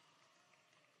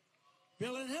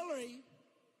 Bill and Hillary,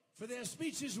 for their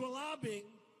speeches, were lobbying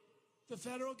the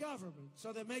federal government.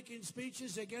 So they're making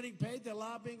speeches, they're getting paid, they're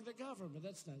lobbying the government.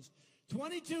 That's nice.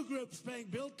 22 groups paying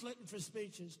Bill Clinton for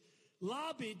speeches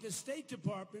lobbied the State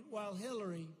Department while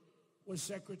Hillary was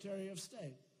Secretary of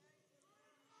State.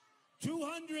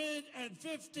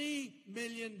 $250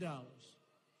 million.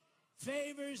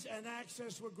 Favors and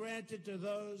access were granted to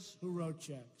those who wrote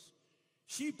checks.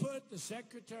 She put the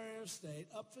Secretary of State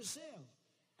up for sale.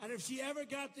 And if she ever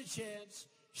got the chance,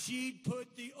 she'd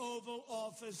put the Oval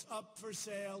Office up for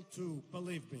sale too,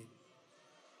 believe me.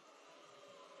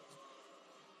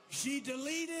 She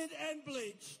deleted and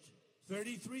bleached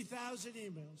 33,000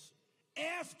 emails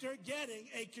after getting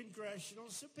a congressional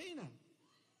subpoena.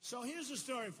 So here's the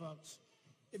story, folks.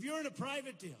 If you're in a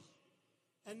private deal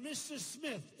and Mr.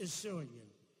 Smith is suing you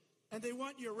and they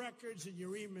want your records and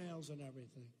your emails and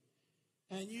everything,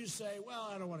 and you say, well,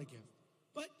 I don't want to give.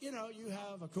 But, you know, you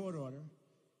have a court order.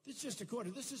 It's just a court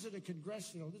order. This isn't a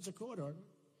congressional. It's a court order.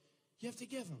 You have to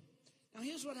give them. Now,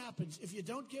 here's what happens. If you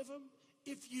don't give them,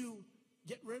 if you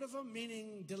get rid of them,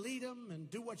 meaning delete them and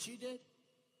do what she did,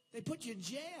 they put you in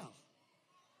jail.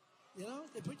 You know,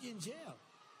 they put you in jail.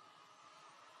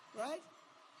 Right?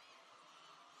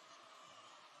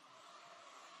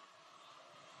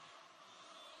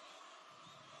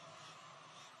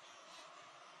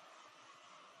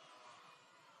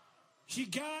 She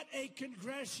got a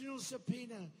congressional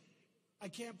subpoena. I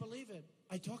can't believe it.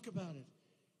 I talk about it.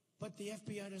 But the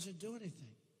FBI doesn't do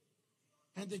anything.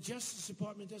 And the Justice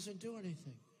Department doesn't do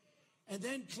anything. And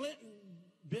then Clinton,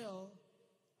 Bill,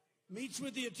 meets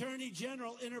with the Attorney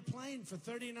General in her plane for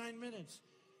 39 minutes.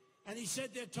 And he said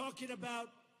they're talking about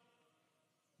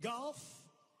golf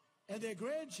and their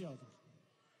grandchildren.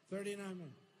 39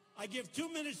 minutes. I give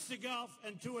 2 minutes to golf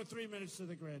and 2 or 3 minutes to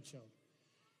the grandchildren.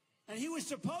 And he was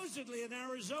supposedly in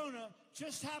Arizona,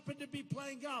 just happened to be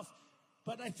playing golf.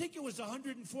 But I think it was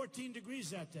 114 degrees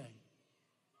that day.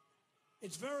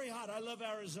 It's very hot. I love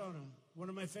Arizona, one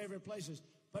of my favorite places.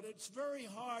 But it's very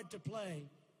hard to play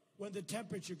when the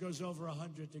temperature goes over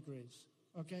 100 degrees,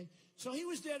 okay? So he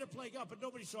was there to play golf, but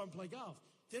nobody saw him play golf.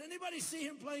 Did anybody see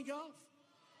him playing golf?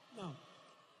 No.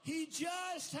 He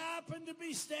just happened to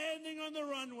be standing on the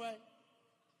runway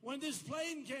when this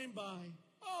plane came by.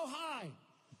 Oh, hi.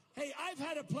 Hey, I've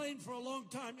had a plane for a long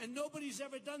time, and nobody's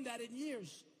ever done that in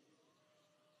years.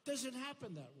 Doesn't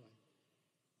happen that way.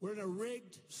 We're in a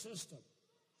rigged system.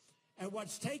 And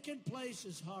what's taken place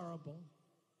is horrible.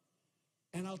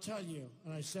 And I'll tell you,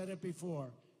 and I said it before,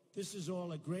 this is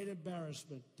all a great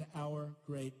embarrassment to our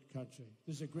great country.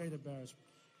 This is a great embarrassment.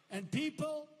 And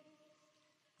people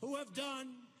who have done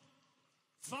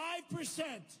 5%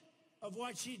 of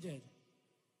what she did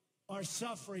are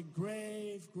suffering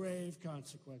grave, grave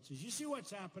consequences. You see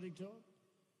what's happening to them?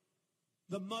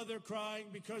 The mother crying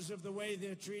because of the way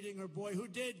they're treating her boy, who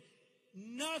did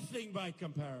nothing by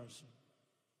comparison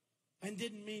and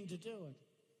didn't mean to do it.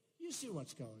 You see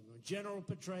what's going on. General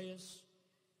Petraeus,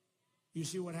 you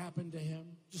see what happened to him?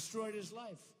 Destroyed his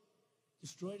life.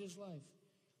 Destroyed his life.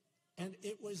 And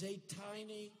it was a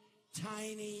tiny,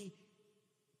 tiny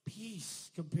piece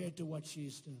compared to what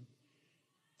she's done.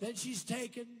 Then she's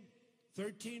taken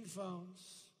 13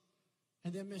 phones,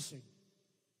 and they're missing.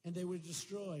 And they were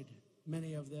destroyed,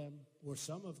 many of them, or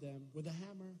some of them, with a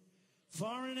hammer.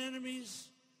 Foreign enemies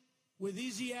with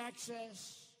easy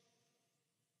access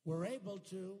were able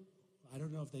to, I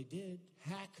don't know if they did,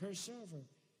 hack her server.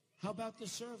 How about the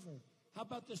server? How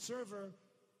about the server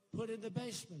put in the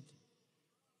basement?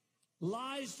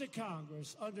 Lies to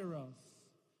Congress under oath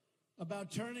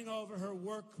about turning over her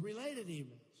work-related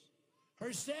emails. Her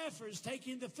staffers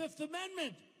taking the Fifth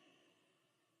Amendment.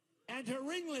 And her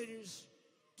ringleaders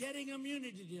getting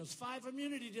immunity deals, 5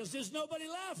 immunity deals. There's nobody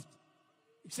left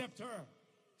except her,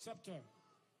 except her.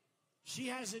 She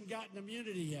hasn't gotten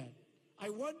immunity yet. I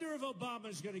wonder if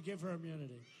Obama's going to give her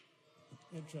immunity.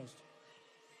 Interesting.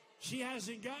 She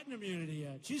hasn't gotten immunity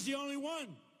yet. She's the only one.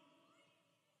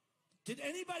 Did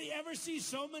anybody ever see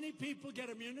so many people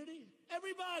get immunity?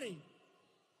 Everybody.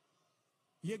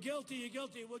 You're guilty, you're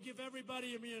guilty. We'll give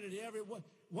everybody immunity.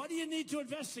 What do you need to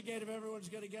investigate if everyone's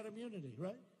going to get immunity,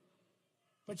 right?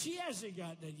 But she hasn't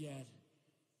gotten it yet.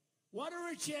 What are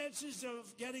her chances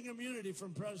of getting immunity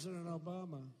from President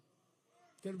Obama?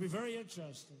 Going to be very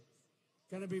interesting.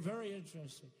 Going to be very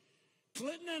interesting.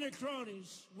 Clinton and her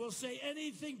cronies will say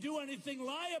anything, do anything,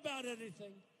 lie about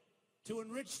anything to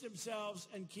enrich themselves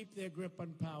and keep their grip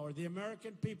on power. The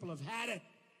American people have had it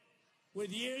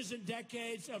with years and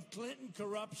decades of Clinton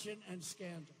corruption and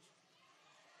scandals.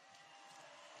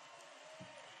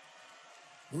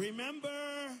 Remember,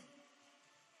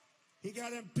 he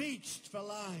got impeached for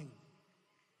lying.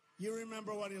 You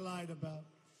remember what he lied about.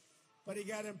 But he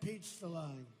got impeached for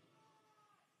lying.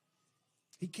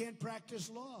 He can't practice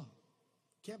law.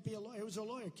 Can't be a lawyer. He was a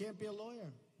lawyer. Can't be a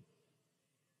lawyer.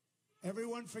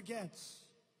 Everyone forgets.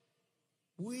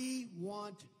 We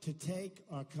want to take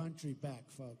our country back,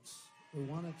 folks. We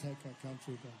want to take our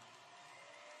country back.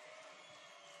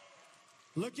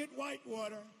 Look at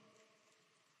Whitewater.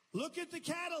 Look at the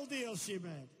cattle deal she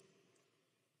made.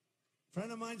 A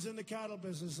friend of mine's in the cattle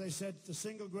business. They said the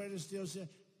single greatest deal,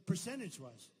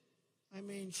 percentage-wise. I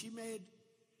mean, she made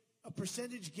a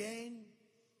percentage gain.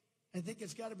 I think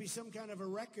it's got to be some kind of a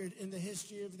record in the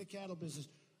history of the cattle business.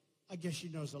 I guess she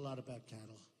knows a lot about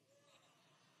cattle.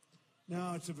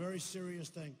 No, it's a very serious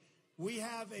thing. We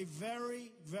have a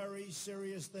very, very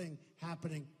serious thing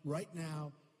happening right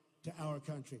now to our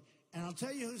country. And I'll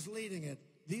tell you who's leading it.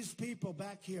 These people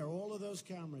back here, all of those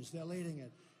cameras, they're leading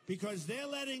it. Because they're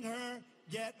letting her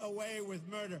get away with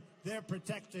murder. They're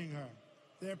protecting her.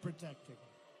 They're protecting her.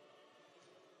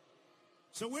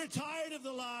 So we're tired of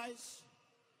the lies,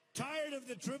 tired of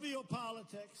the trivial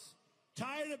politics,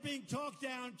 tired of being talked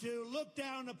down to, looked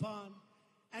down upon,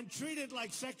 and treated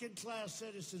like second-class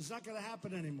citizens. Not going to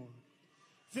happen anymore.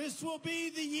 This will be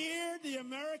the year the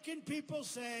American people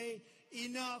say,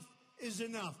 enough is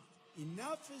enough.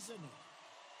 Enough is enough.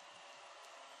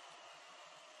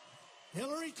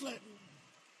 Hillary Clinton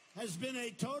has been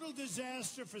a total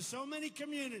disaster for so many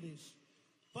communities,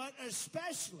 but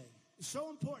especially, so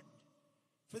important,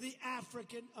 for the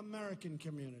African-American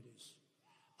communities.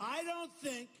 I don't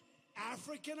think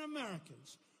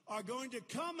African-Americans are going to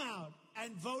come out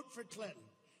and vote for Clinton.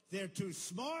 They're too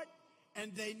smart,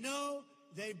 and they know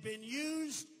they've been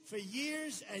used for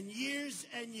years and years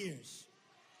and years.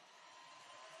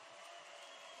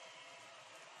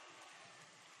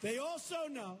 They also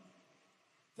know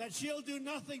that she'll do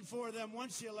nothing for them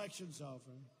once the election's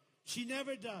over. She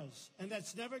never does, and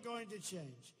that's never going to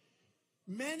change.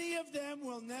 Many of them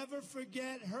will never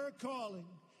forget her calling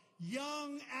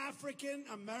young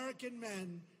African-American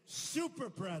men super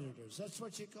predators. That's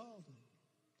what she called them.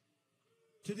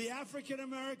 To the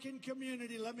African-American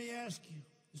community, let me ask you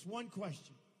this one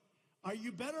question. Are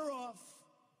you better off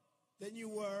than you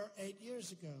were 8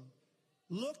 years ago?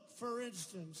 Look, for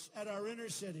instance, at our inner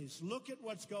cities. Look at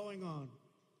what's going on.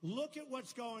 Look at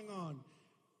what's going on.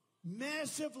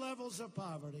 Massive levels of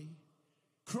poverty,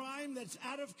 crime that's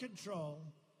out of control,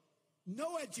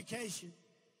 no education,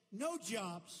 no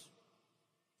jobs,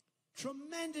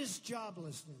 tremendous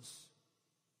joblessness.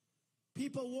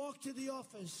 People walk to the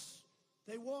office.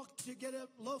 They walk to get a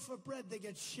loaf of bread. They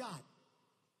get shot.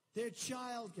 Their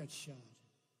child gets shot.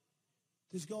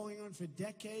 This is going on for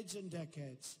decades and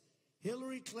decades.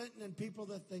 Hillary Clinton and people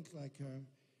that think like her.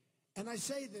 And I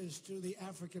say this to the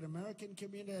African-American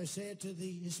community. I say it to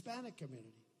the Hispanic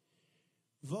community.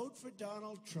 Vote for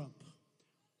Donald Trump.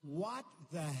 What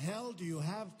the hell do you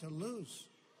have to lose?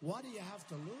 What do you have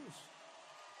to lose?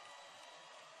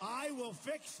 I will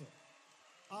fix it.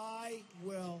 I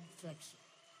will fix it.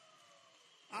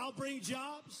 I'll bring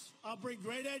jobs. I'll bring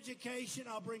great education.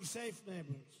 I'll bring safe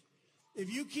neighborhoods. If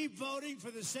you keep voting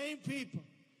for the same people,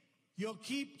 you'll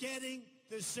keep getting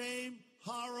the same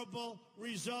horrible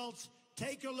results.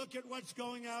 Take a look at what's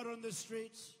going out on the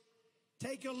streets.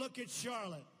 Take a look at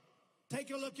Charlotte.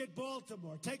 Take a look at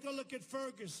Baltimore. Take a look at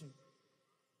Ferguson.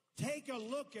 Take a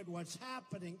look at what's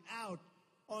happening out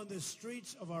on the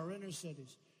streets of our inner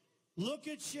cities. Look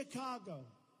at Chicago.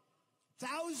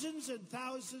 Thousands and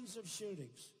thousands of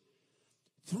shootings.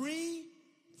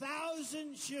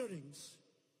 3,000 shootings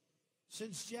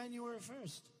since January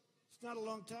 1st. It's not a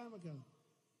long time ago.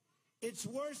 It's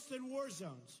worse than war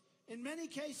zones. In many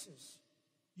cases,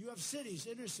 you have cities,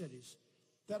 inner cities,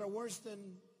 that are worse than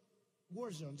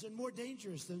war zones and more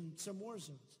dangerous than some war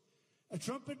zones. A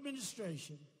Trump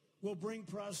administration will bring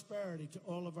prosperity to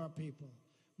all of our people.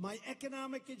 My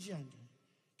economic agenda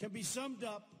can be summed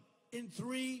up in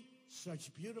 3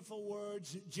 such beautiful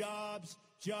words: jobs,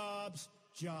 jobs,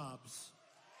 jobs.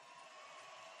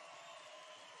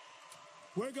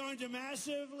 We're going to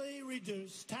massively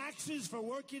reduce taxes for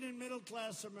working and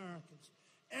middle-class Americans.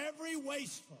 Every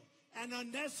wasteful and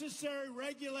unnecessary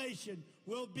regulation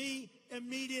will be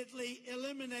immediately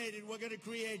eliminated. We're going to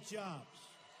create jobs.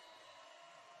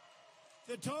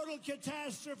 The total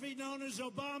catastrophe known as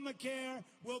Obamacare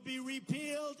will be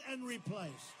repealed and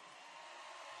replaced.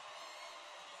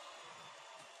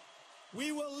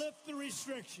 We will lift the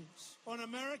restrictions on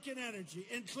American energy,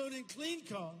 including clean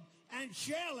coal and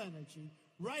shale energy,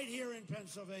 right here in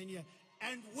Pennsylvania.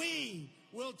 And we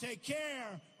will take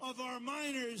care of our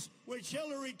miners, which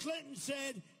Hillary Clinton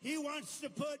said he wants to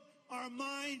put our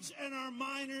mines and our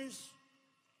miners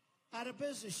out of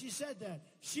business. She said that.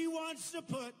 She wants to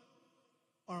put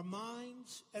our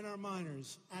mines and our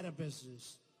miners out of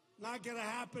business. Not going to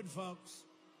happen, folks.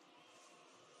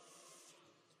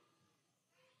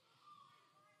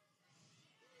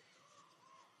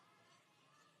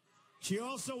 She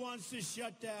also wants to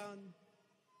shut down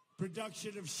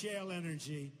production of shale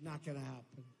energy. Not going to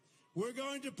happen. We're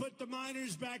going to put the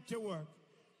miners back to work.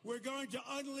 We're going to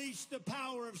unleash the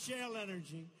power of shale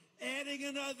energy, adding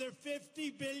another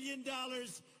 $50 billion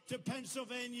to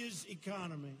Pennsylvania's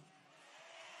economy.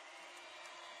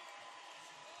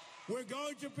 We're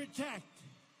going to protect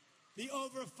the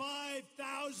over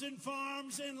 5,000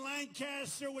 farms in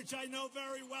Lancaster, which I know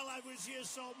very well. I was here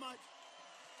so much.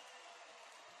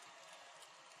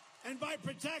 And by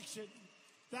protection,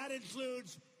 that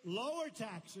includes lower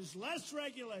taxes, less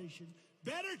regulation,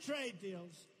 better trade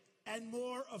deals, and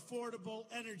more affordable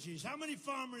energies. How many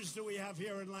farmers do we have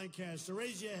here in Lancaster?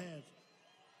 Raise your hand.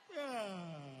 Yeah.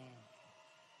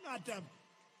 Not that.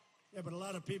 Yeah, but a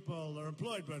lot of people are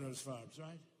employed by those farms,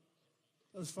 right?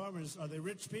 Those farmers, are they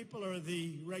rich people or are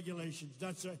the regulations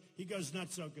not so? He goes,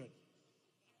 not so good.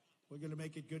 We're going to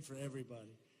make it good for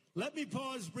everybody. Let me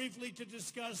pause briefly to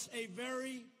discuss a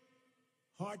very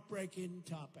heartbreaking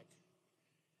topic.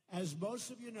 As most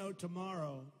of you know,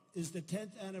 tomorrow is the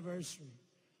 10th anniversary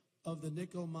of the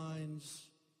Nickel Mines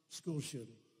school shooting.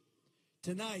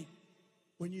 Tonight,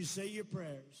 when you say your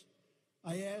prayers,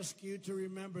 I ask you to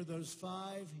remember those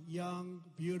 5 young,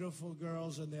 beautiful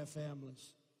girls and their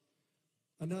families.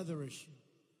 Another issue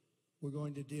we're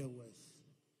going to deal with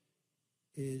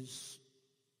is,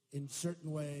 in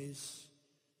certain ways,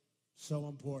 so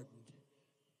important.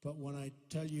 But when I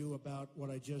tell you about what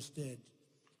I just did,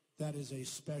 that is a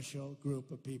special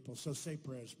group of people. So say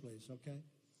prayers, please, okay?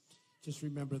 Just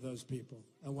remember those people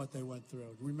and what they went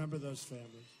through. Remember those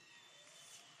families.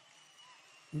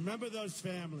 Remember those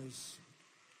families.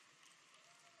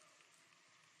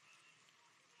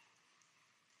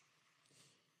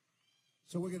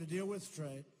 So we're going to deal with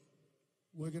trade.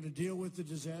 We're going to deal with the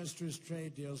disastrous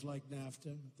trade deals like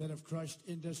NAFTA that have crushed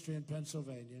industry in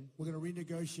Pennsylvania. We're going to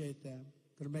renegotiate them,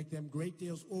 going to make them great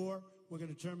deals, or we're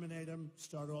going to terminate them,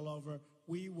 start all over.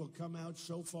 We will come out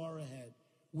so far ahead.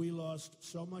 We lost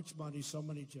so much money, so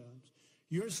many jobs.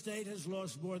 Your state has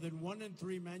lost more than 1 in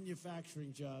 3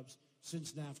 manufacturing jobs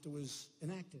since NAFTA was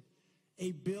enacted.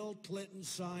 A Bill Clinton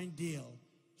signed deal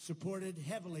supported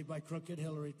heavily by crooked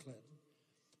Hillary Clinton.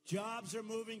 Jobs are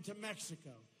moving to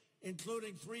Mexico,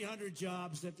 including 300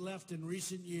 jobs that left in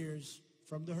recent years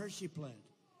from the Hershey plant.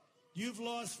 You've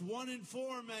lost 1 in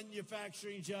 4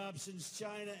 manufacturing jobs since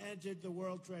China entered the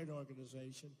World Trade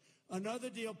Organization. Another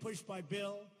deal pushed by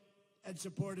Bill and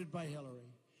supported by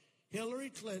Hillary. Hillary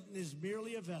Clinton is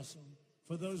merely a vessel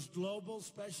for those global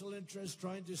special interests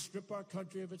trying to strip our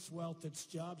country of its wealth, its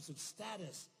jobs, its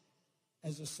status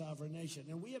as a sovereign nation.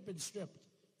 And we have been stripped.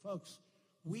 Folks,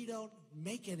 we don't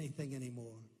make anything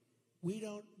anymore. We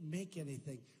don't make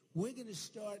anything. We're going to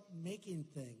start making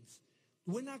things.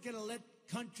 We're not going to let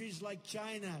countries like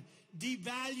China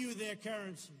devalue their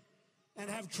currency and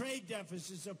have trade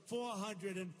deficits of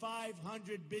 $400 and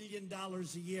 $500 billion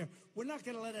a year. We're not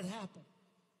going to let it happen.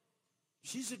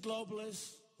 She's a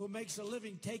globalist who makes a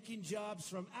living taking jobs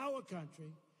from our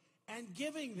country and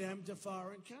giving them to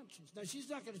foreign countries. Now, she's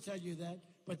not going to tell you that,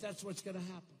 but that's what's going to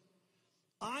happen.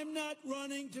 I'm not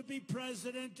running to be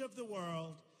president of the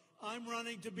world. I'm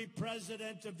running to be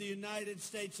president of the United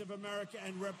States of America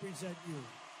and represent you.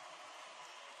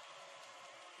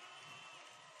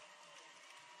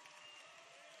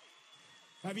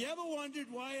 Have you ever wondered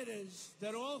why it is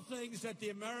that all things that the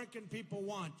American people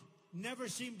want never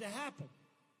seem to happen?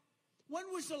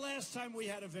 When was the last time we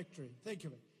had a victory? Think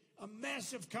of it. A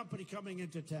massive company coming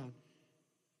into town.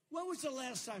 When was the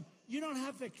last time? You don't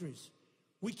have victories.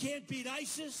 We can't beat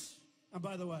ISIS. And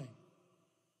by the way,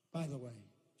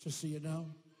 just so you know,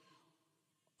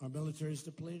 our military is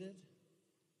depleted.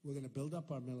 We're going to build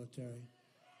up our military.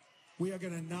 We are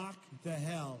going to knock the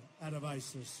hell out of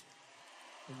ISIS.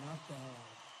 Knock the hell out.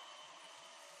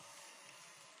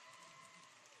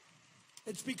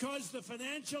 It's because the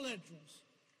financial interests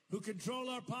who control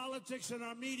our politics and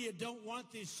our media don't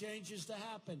want these changes to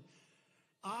happen.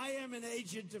 I am an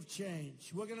agent of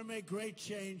change. We're going to make great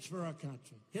change for our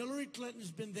country. Hillary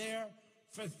Clinton's been there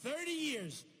for 30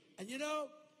 years. And you know,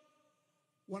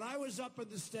 when I was up on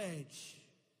the stage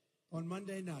on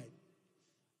Monday night,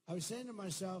 I was saying to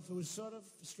myself, it was sort of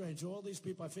strange. All these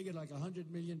people, I figured like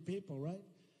 100 million people, right?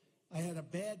 I had a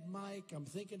bad mic. I'm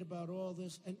thinking about all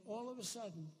this. And all of a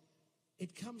sudden,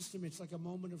 it comes to me. It's like a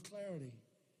moment of clarity.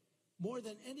 More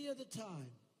than any other time,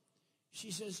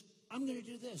 she says, I'm going to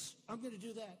do this. I'm going to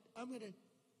do that.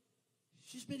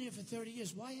 She's been here for 30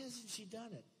 years. Why hasn't she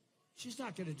done it? She's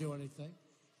not going to do anything.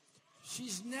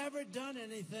 She's never done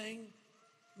anything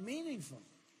meaningful.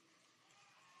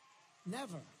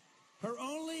 Never. Her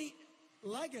only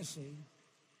legacy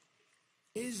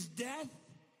is death,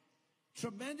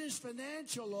 tremendous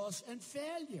financial loss, and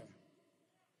failure.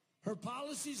 Her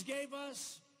policies gave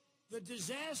us the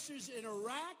disasters in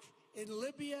Iraq, in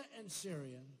Libya, and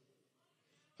Syria.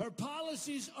 Her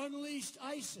policies unleashed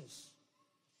ISIS.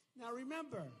 Now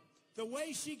remember, the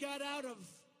way she got out of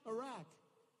Iraq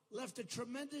left a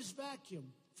tremendous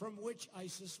vacuum from which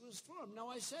ISIS was formed. Now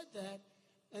I said that,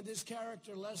 and this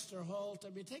character, Lester Holt, I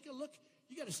mean, take a look.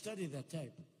 You got to study that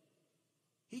tape.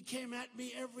 He came at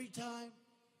me every time.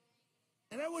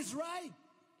 And I was right.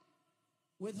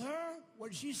 With her,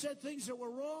 when she said things that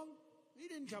were wrong, he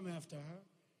didn't come after her.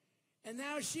 And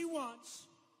now she wants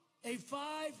a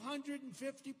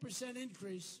 550%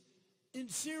 increase in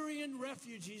Syrian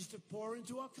refugees to pour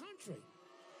into our country.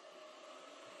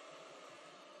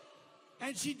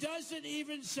 And she doesn't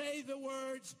even say the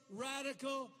words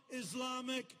radical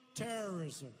Islamic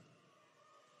terrorism.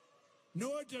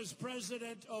 Nor does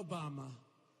President Obama.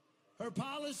 Her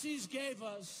policies gave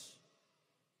us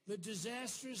the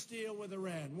disastrous deal with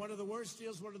Iran. One of the worst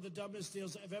deals, one of the dumbest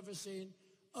deals I've ever seen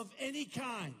of any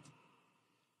kind.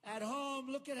 At home,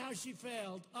 look at how she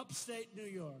failed, upstate New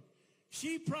York.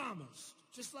 She promised,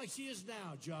 just like she is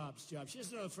now, jobs. She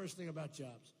doesn't know the first thing about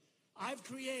jobs. I've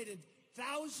created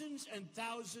thousands and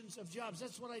thousands of jobs.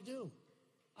 That's what I do.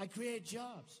 I create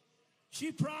jobs.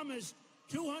 She promised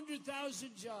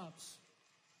 200,000 jobs.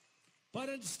 But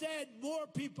instead, more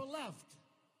people left,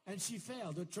 and she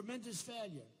failed, a tremendous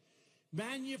failure.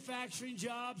 Manufacturing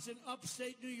jobs in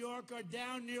upstate New York are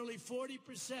down nearly 40%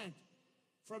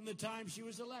 from the time she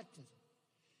was elected.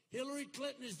 Hillary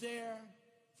Clinton is there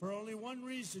for only one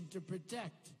reason: to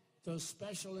protect those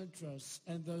special interests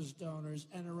and those donors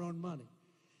and her own money.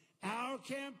 Our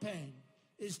campaign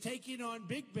is taking on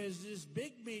big business,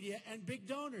 big media, and big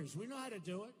donors. We know how to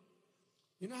do it.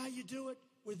 You know how you do it?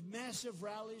 With massive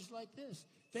rallies like this.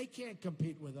 They can't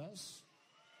compete with us.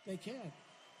 They can't.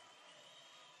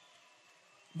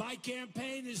 My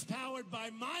campaign is powered by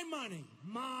my money,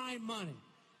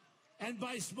 and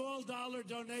by small dollar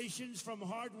donations from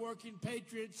hardworking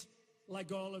patriots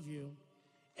like all of you.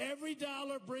 Every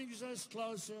dollar brings us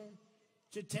closer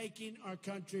to taking our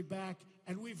country back,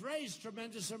 and we've raised a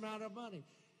tremendous amount of money.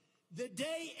 The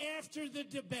day after the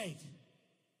debate,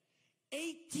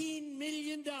 $18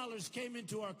 million came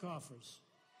into our coffers.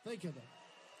 Think of that.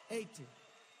 18.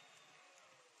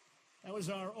 That was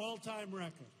our all-time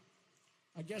record.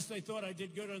 I guess they thought I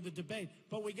did good on the debate,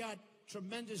 but we got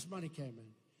tremendous money came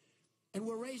in. And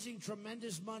we're raising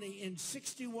tremendous money in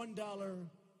 $61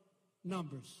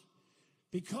 numbers.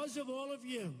 Because of all of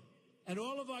you and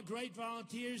all of our great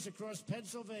volunteers across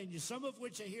Pennsylvania, some of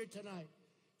which are here tonight,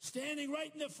 standing right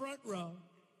in the front row,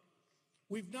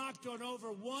 we've knocked on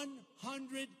over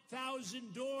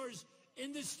 100,000 doors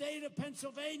in the state of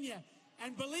Pennsylvania.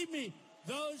 And believe me,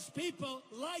 those people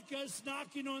like us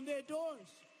knocking on their doors.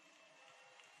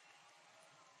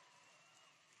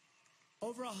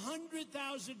 Over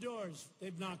 100,000 doors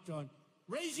they've knocked on.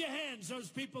 Raise your hands, those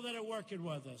people that are working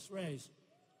with us. Raise.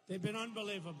 They've been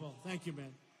unbelievable. Thank you,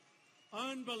 man.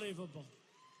 Unbelievable.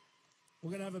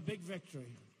 We're going to have a big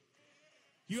victory.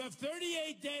 You have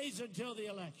 38 days until the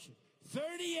election.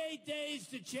 38 days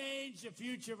to change the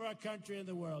future of our country and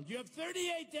the world. You have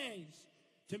 38 days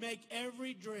to make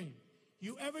every dream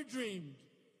you ever dreamed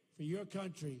for your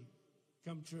country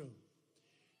come true.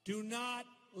 Do not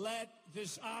let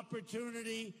this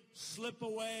opportunity slip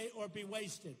away or be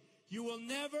wasted. You will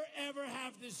never, ever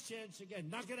have this chance again.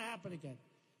 Not going to happen again.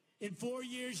 In 4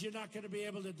 years, you're not going to be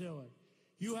able to do it.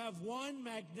 You have one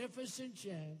magnificent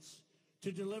chance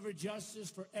to deliver justice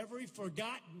for every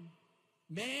forgotten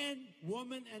man,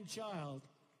 woman, and child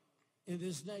in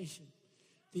this nation.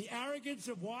 The arrogance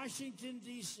of Washington,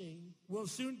 D.C. will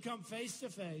soon come face to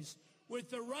face with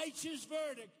the righteous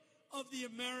verdict of the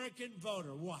American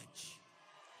voter. Watch.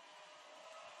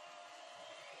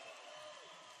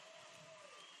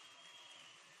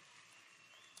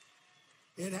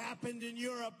 It happened in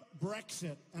Europe,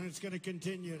 Brexit, and it's going to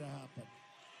continue to happen.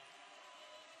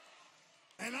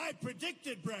 And I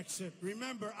predicted Brexit.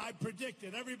 Remember, I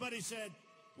predicted. Everybody said,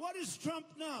 what does Trump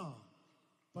know?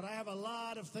 But I have a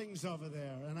lot of things over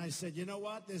there. And I said, you know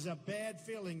what? There's a bad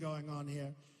feeling going on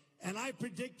here. And I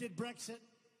predicted Brexit.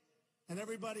 And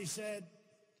everybody said,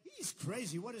 he's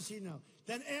crazy. What does he know?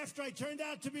 Then after I turned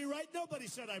out to be right, nobody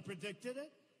said I predicted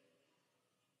it.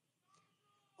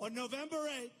 On November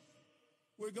 8th,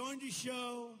 we're going to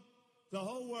show the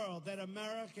whole world that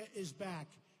America is back,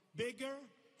 bigger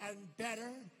and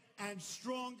better and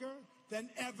stronger than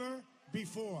ever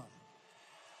before.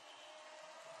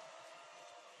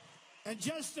 And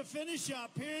just to finish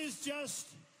up, here's just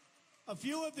a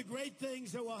few of the great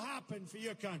things that will happen for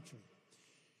your country.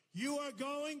 You are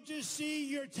going to see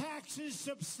your taxes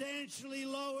substantially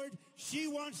lowered. She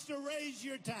wants to raise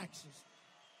your taxes.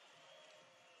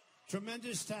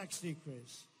 Tremendous tax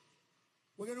decrease.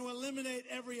 We're going to eliminate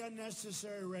every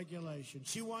unnecessary regulation.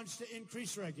 She wants to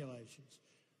increase regulations.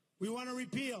 We want to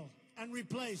repeal and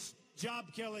replace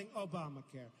job-killing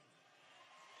Obamacare.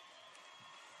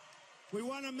 We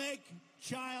want to make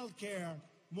child care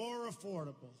more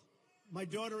affordable. My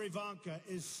daughter Ivanka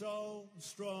is so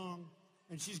strong,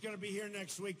 and she's going to be here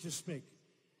next week to speak.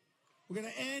 We're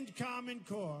going to end Common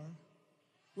Core.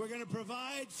 We're going to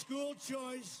provide school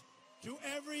choice to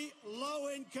every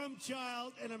low-income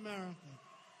child in America.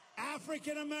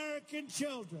 African-American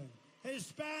children,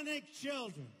 Hispanic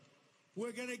children.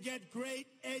 We're going to get great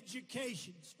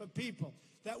educations for people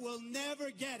that will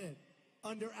never get it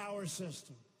under our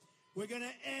system. We're going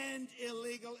to end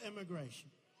illegal immigration.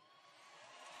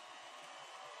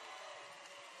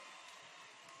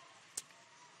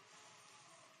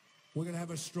 We're going to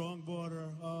have a strong border.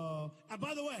 And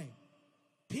by the way,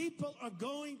 people are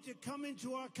going to come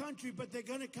into our country, but they're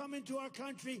going to come into our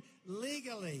country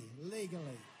legally.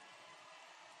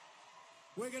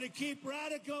 We're going to keep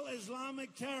radical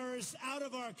Islamic terrorists out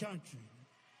of our country.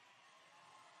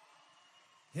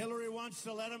 Hillary wants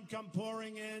to let them come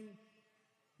pouring in.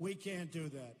 We can't do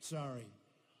that. Sorry.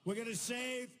 We're going to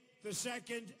save the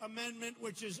Second Amendment,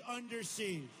 which is under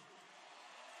siege.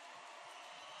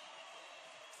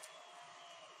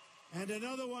 And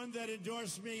another one that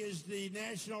endorsed me is the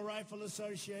National Rifle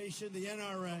Association, the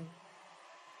NRA.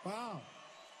 Wow.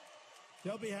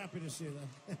 They'll be happy to see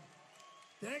that.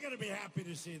 They're going to be happy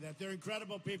to see that. They're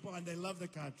incredible people, and they love the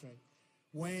country.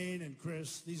 Wayne and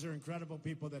Chris, these are incredible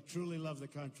people that truly love the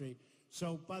country.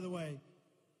 So, by the way,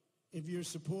 if you're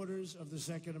supporters of the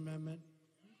Second Amendment,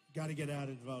 got to get out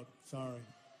and vote. Sorry.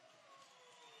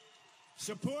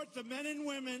 Support the men and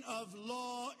women of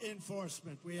law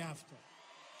enforcement. We have to.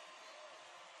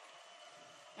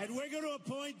 And we're going to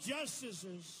appoint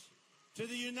justices to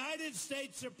the United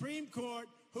States Supreme Court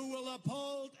who will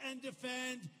uphold and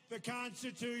defend the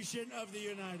Constitution of the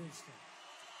United States.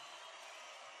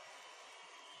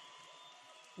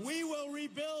 We will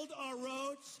rebuild our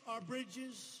roads, our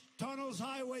bridges, tunnels,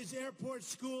 highways, airports,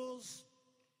 schools,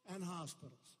 and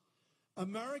hospitals.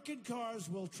 American cars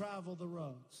will travel the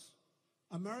roads.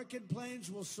 American planes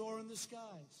will soar in the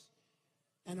skies.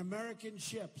 And American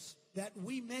ships that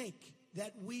we make,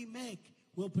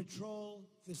 will patrol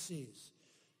the seas.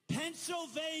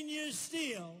 Pennsylvania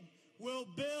Steel will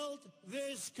build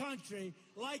this country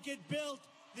like it built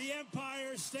the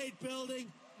Empire State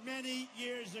Building many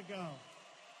years ago.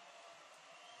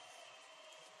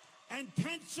 And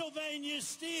Pennsylvania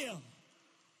Steel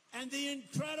and the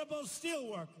incredible steel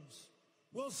workers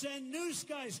will send new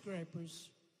skyscrapers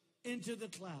into the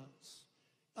clouds.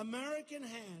 American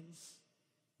hands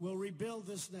will rebuild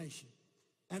this nation.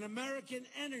 And American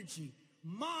energy,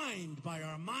 mined by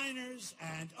our miners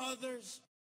and others,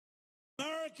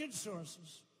 American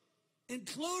sources,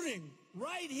 including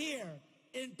right here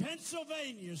in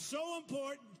Pennsylvania, so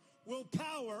important, will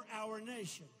power our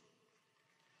nation.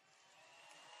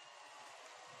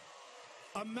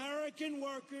 American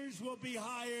workers will be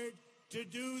hired to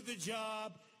do the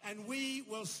job, and we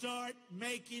will start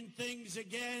making things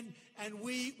again, and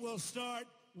we will start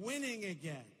winning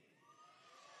again.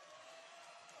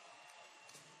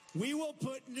 We will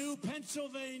put new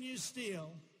Pennsylvania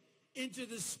steel into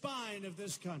the spine of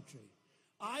this country.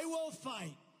 I will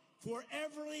fight for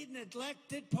every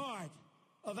neglected part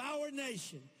of our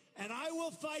nation, and I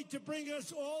will fight to bring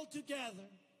us all together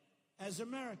as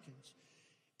Americans.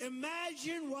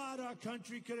 Imagine what our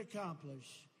country could accomplish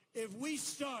if we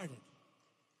started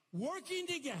working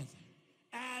together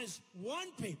as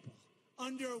one people,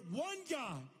 under one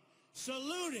God,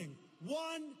 saluting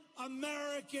one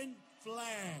American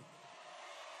flag.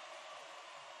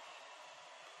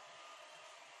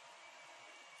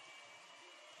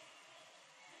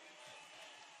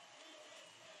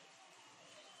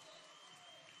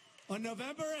 On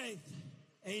November 8th,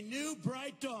 a new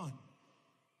bright dawn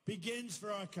begins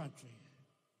for our country.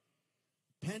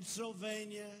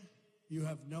 Pennsylvania, you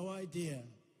have no idea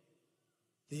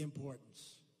the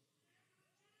importance.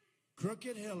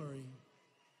 Crooked Hillary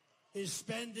is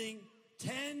spending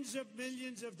tens of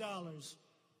millions of dollars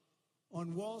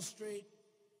on Wall Street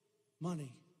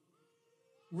money,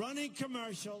 running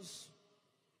commercials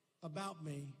about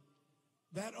me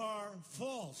that are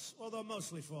false, although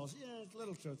mostly false. Yeah, a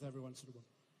little truth every once in a while.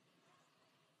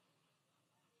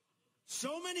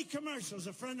 So many commercials,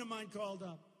 a friend of mine called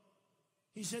up.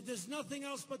 He said, there's nothing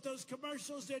else but those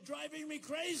commercials. They're driving me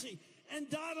crazy. And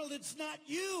Donald, it's not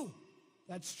you.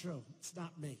 That's true. It's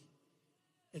not me.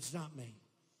 It's not me.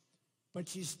 But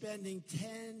she's spending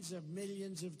tens of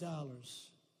millions of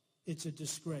dollars. It's a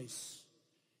disgrace.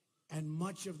 And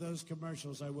much of those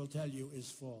commercials, I will tell you,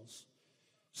 is false.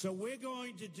 So we're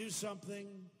going to do something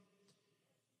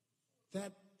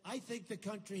that I think the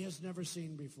country has never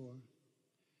seen before.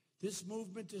 This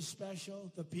movement is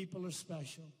special. The people are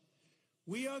special.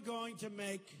 We are going to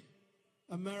make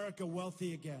America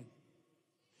wealthy again.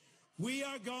 We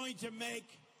are going to make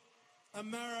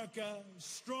America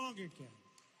strong again.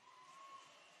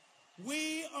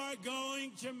 We are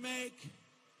going to make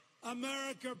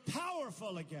America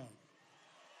powerful again.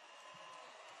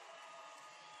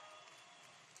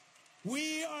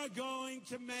 We are going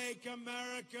to make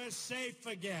America safe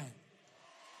again.